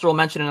 Alistair will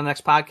mention it in the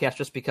next podcast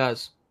just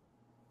because.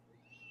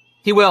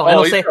 He will.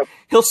 And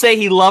he'll say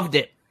he loved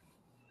it.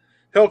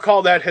 He'll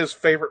call that his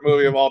favorite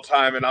movie of all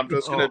time, and I'm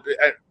just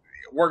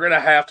we're gonna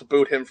have to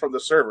boot him from the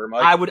server,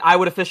 Mike. I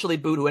would officially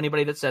boot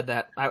anybody that said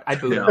that. I'd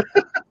boot him.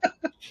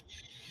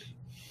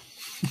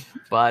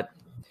 But.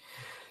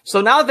 So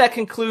now that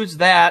concludes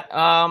that,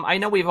 I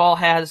know we've all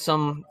had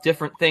some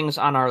different things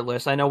on our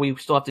list. I know we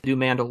still have to do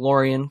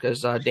Mandalorian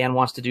because Dan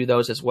wants to do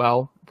those as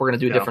well. We're going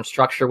to do a different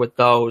structure with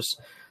those.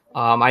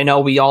 I know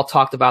we all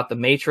talked about The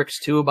Matrix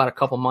too about a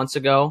couple months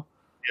ago.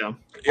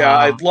 Yeah,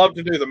 I'd love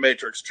to do the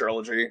Matrix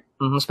trilogy.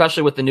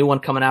 Especially with the new one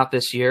coming out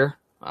this year.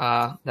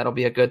 That'll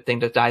be a good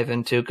thing to dive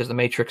into because The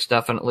Matrix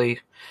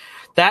definitely...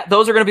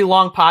 Those are going to be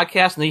long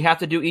podcasts, and you have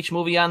to do each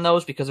movie on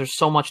those because there's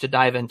so much to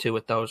dive into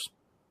with those.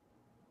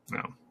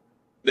 No.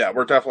 Yeah,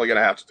 we're definitely going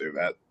to have to do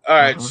that. All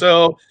right,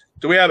 so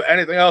do we have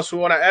anything else we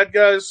want to add,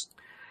 guys?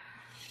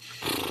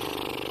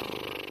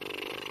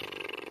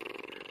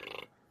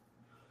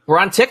 We're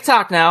on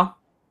TikTok now.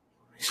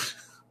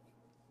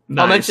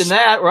 Nice. I'll mention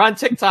that. We're on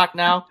TikTok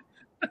now.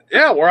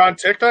 Yeah, we're on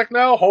TikTok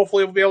now.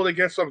 Hopefully we'll be able to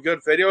get some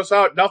good videos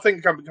out.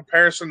 Nothing in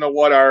comparison to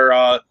what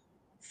our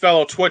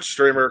fellow Twitch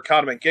streamer,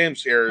 Condiment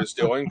Games here, is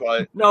doing.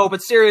 But no,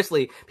 but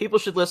seriously, people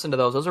should listen to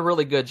those. Those are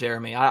really good,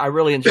 Jeremy. I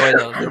really enjoy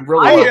those. They're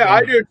really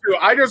I do too.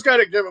 I just got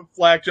to give them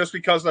flack just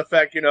because of the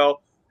fact,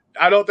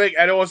 I don't think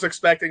anyone's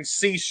expecting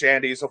sea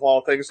shanties of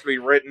all things to be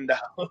written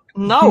down.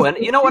 No, and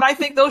you know what? I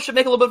think those should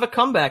make a little bit of a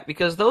comeback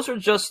because they're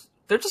just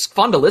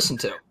fun to listen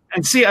to.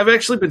 And see, I've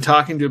actually been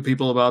talking to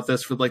people about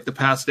this for like the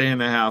past day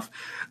and a half.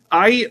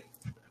 I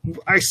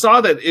saw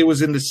that it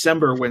was in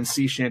December when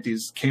sea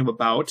shanties came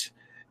about.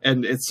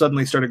 And it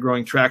suddenly started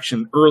growing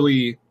traction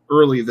early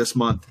early this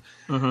month.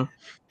 Mm-hmm.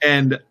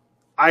 And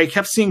I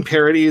kept seeing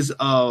parodies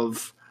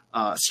of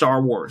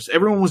Star Wars.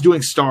 Everyone was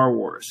doing Star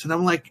Wars. And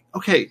I'm like,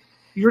 okay,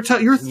 you're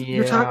talking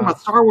about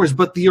Star Wars,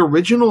 but the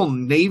original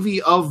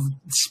Navy of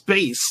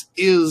space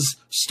is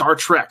Star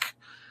Trek.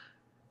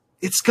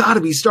 It's got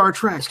to be Star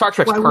Trek. Star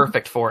Trek's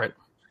perfect for it.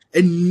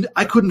 And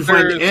I couldn't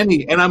find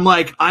any. And I'm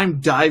like, I'm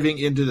diving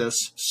into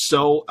this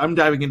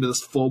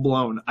full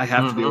blown. I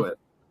have to do it.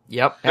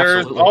 Yep.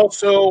 There's absolutely.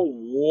 also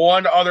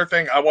one other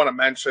thing I want to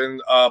mention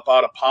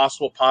about a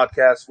possible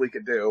podcast we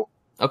could do.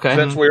 Okay.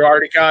 Since we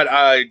already got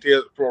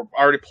ideas, we're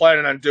already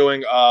planning on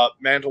doing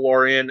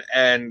Mandalorian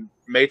and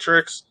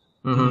Matrix.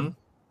 Mm-hmm.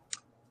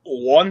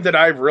 One that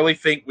I really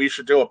think we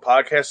should do a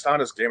podcast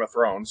on is Game of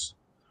Thrones.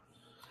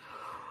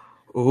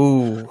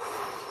 Ooh.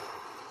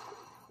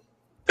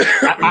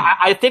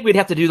 I think we'd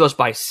have to do those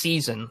by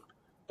season.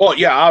 Well,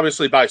 yeah,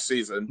 obviously by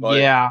season, but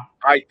yeah,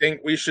 I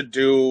think we should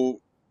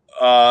do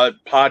a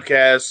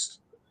podcast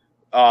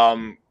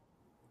on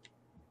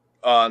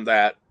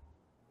that.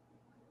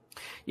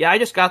 Yeah, I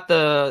just got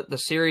the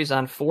series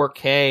on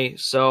 4K,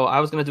 so I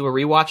was going to do a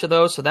rewatch of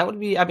those. So that would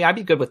be, I mean, I'd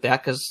be good with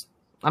that because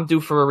I'm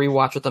due for a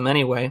rewatch with them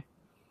anyway.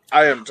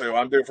 I am too.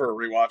 I'm due for a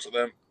rewatch of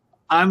them.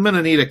 I'm going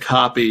to need a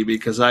copy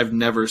because I've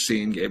never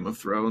seen Game of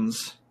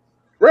Thrones.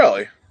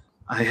 Really?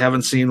 I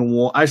haven't seen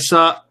one. I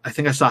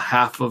think I saw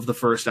half of the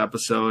first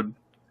episode.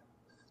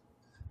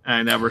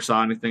 I never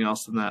saw anything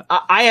else than that.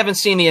 I haven't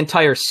seen the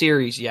entire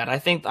series yet. I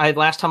think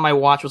last time I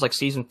watched was like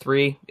season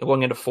 3,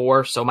 going into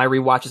 4. So my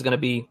rewatch is going to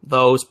be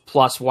those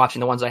plus watching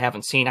the ones I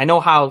haven't seen. I know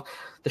how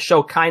the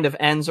show kind of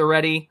ends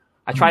already.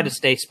 I tried to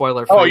stay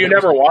spoiler free. Oh, you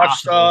never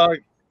watched?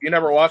 You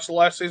never watched the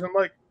last season,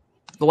 Mike?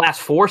 The last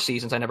 4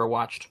 seasons I never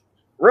watched.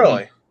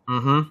 Really?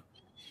 Mm-hmm.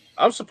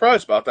 I'm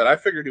surprised about that. I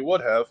figured you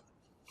would have.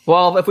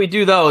 Well, if we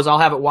do those, I'll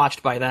have it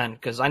watched by then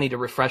because I need a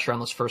refresher on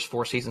those first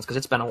 4 seasons because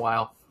it's been a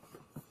while.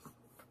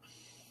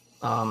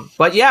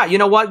 But yeah, you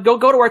know what? Go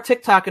to our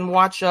TikTok and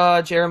watch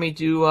Jeremy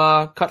do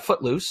Cut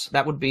Footloose.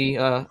 That would be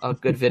a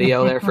good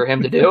video there for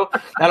him to do.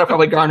 That'll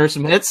probably garner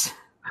some hits.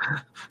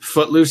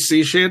 Footloose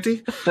sea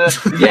shanty?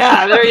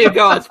 Yeah, there you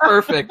go. It's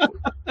perfect.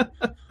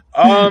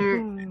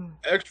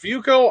 If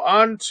you go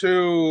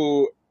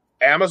onto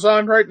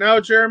Amazon right now,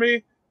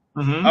 Jeremy,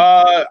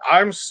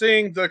 I'm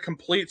seeing the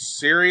complete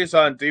series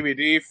on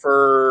DVD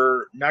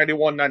for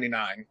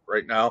 $91.99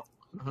 right now.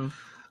 I'm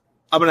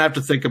gonna have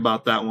to think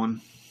about that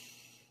one.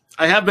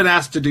 I have been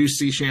asked to do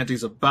sea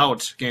shanties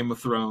about Game of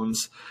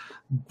Thrones,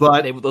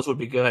 but those would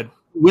be good.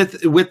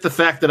 With the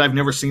fact that I've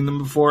never seen them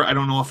before, I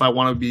don't know if I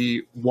want to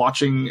be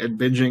watching and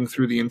binging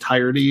through the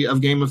entirety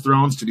of Game of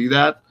Thrones to do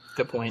that.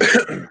 Good point.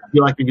 I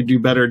feel like we could do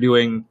better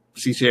doing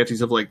sea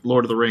shanties of like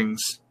Lord of the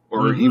Rings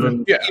or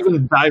even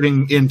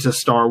diving into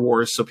Star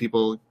Wars so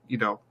people,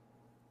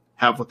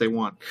 have what they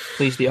want.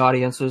 Please the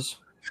audiences.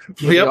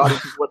 Give the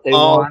audiences what they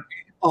want.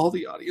 All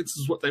the audience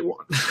is what they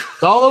want.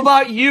 It's all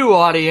about you,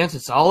 audience.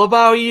 It's all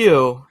about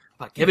you.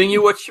 About giving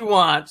you what you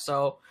want.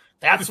 So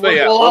that's what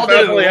we'll all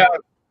do.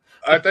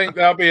 I think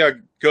that'll be a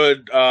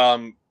good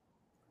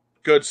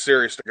good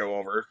series to go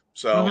over.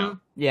 So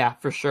yeah,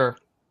 for sure.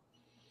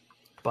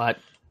 But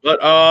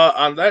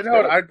on that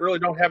note, I really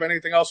don't have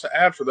anything else to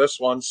add for this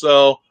one.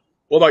 So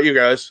what about you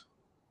guys?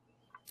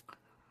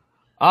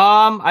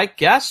 I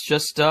guess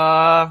just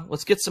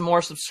let's get some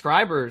more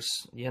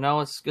subscribers.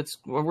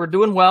 We're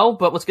doing well,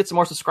 but let's get some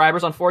more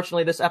subscribers.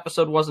 Unfortunately, this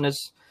episode wasn't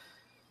as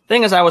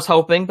thing as I was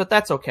hoping, but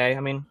that's okay. I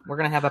mean, we're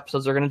gonna have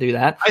episodes that are gonna do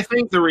that. I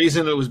think the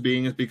reason it was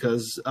being is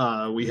because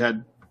we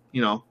had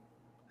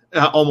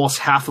almost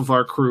half of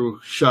our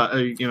crew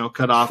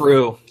cut off.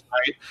 True.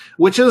 Right?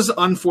 Which is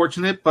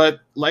unfortunate,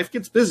 but life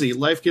gets busy.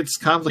 Life gets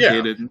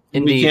complicated. Yeah,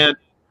 indeed.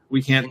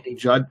 We can't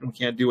judge. We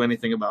can't do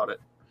anything about it.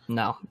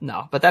 No,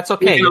 but that's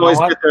okay. We can always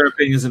get their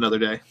opinions another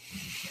day.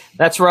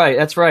 That's right.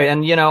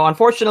 And,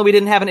 unfortunately, we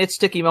didn't have an It's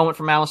Sticky moment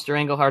from Alistair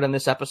Englehart in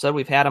this episode.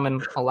 We've had him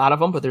in a lot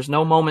of them, but there's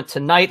no moment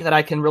tonight that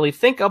I can really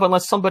think of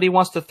unless somebody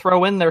wants to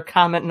throw in their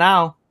comment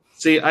now.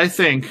 See, I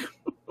think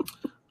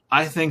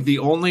the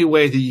only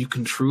way that you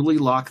can truly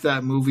lock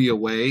that movie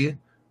away,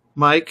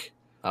 Mike,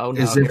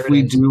 is if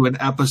we do an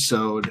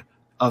episode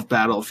of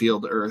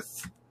Battlefield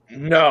Earth.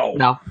 No.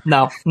 Get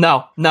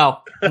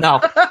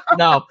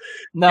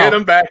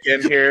him back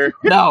in here.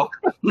 No.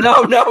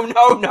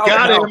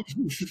 Got him.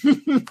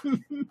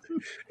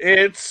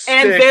 It's sticky.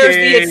 And there's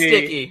the It's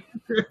Sticky.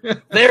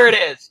 There it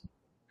is.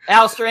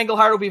 Alistair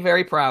Englehart will be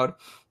very proud.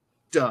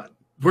 Done.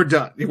 We're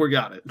done. We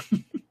got it.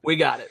 We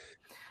got it.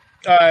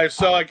 All right,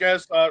 so I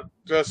guess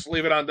just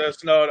leave it on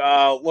this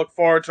note. Look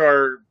forward to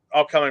our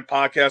upcoming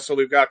podcast that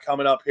we've got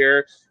coming up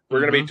here. We're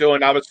going to be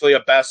doing, obviously,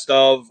 a best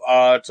of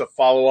to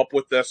follow up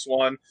with this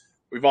one.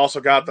 We've also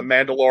got The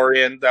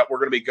Mandalorian that we're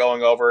going to be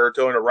going over,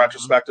 doing a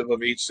retrospective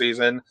of each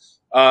season.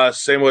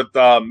 Same with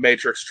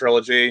Matrix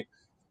Trilogy.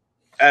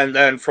 And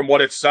then from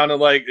what it sounded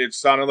like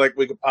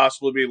we could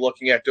possibly be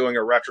looking at doing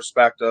a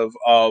retrospective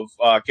of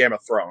Game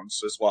of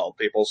Thrones as well,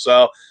 people.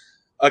 So,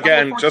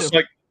 again, just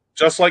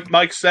like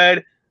Mike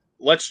said,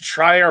 let's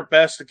try our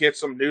best to get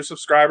some new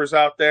subscribers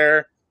out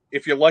there.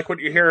 If you like what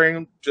you're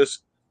hearing,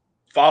 just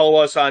Follow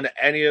us on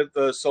any of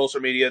the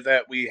social media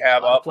that we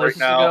have up right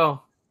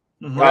now.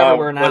 We're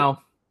everywhere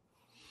now.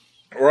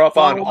 We're up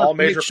on all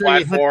major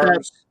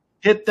platforms.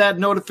 Hit that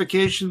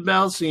notification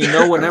bell so you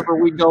know whenever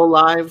we go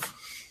live.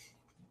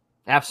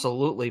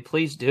 Absolutely.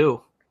 Please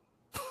do.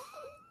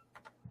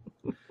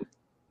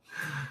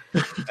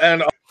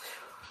 And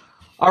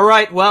all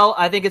right. Well,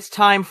 I think it's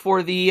time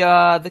for the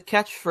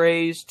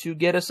catchphrase to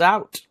get us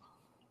out.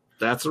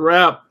 That's a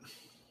wrap.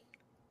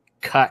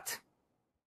 Cut.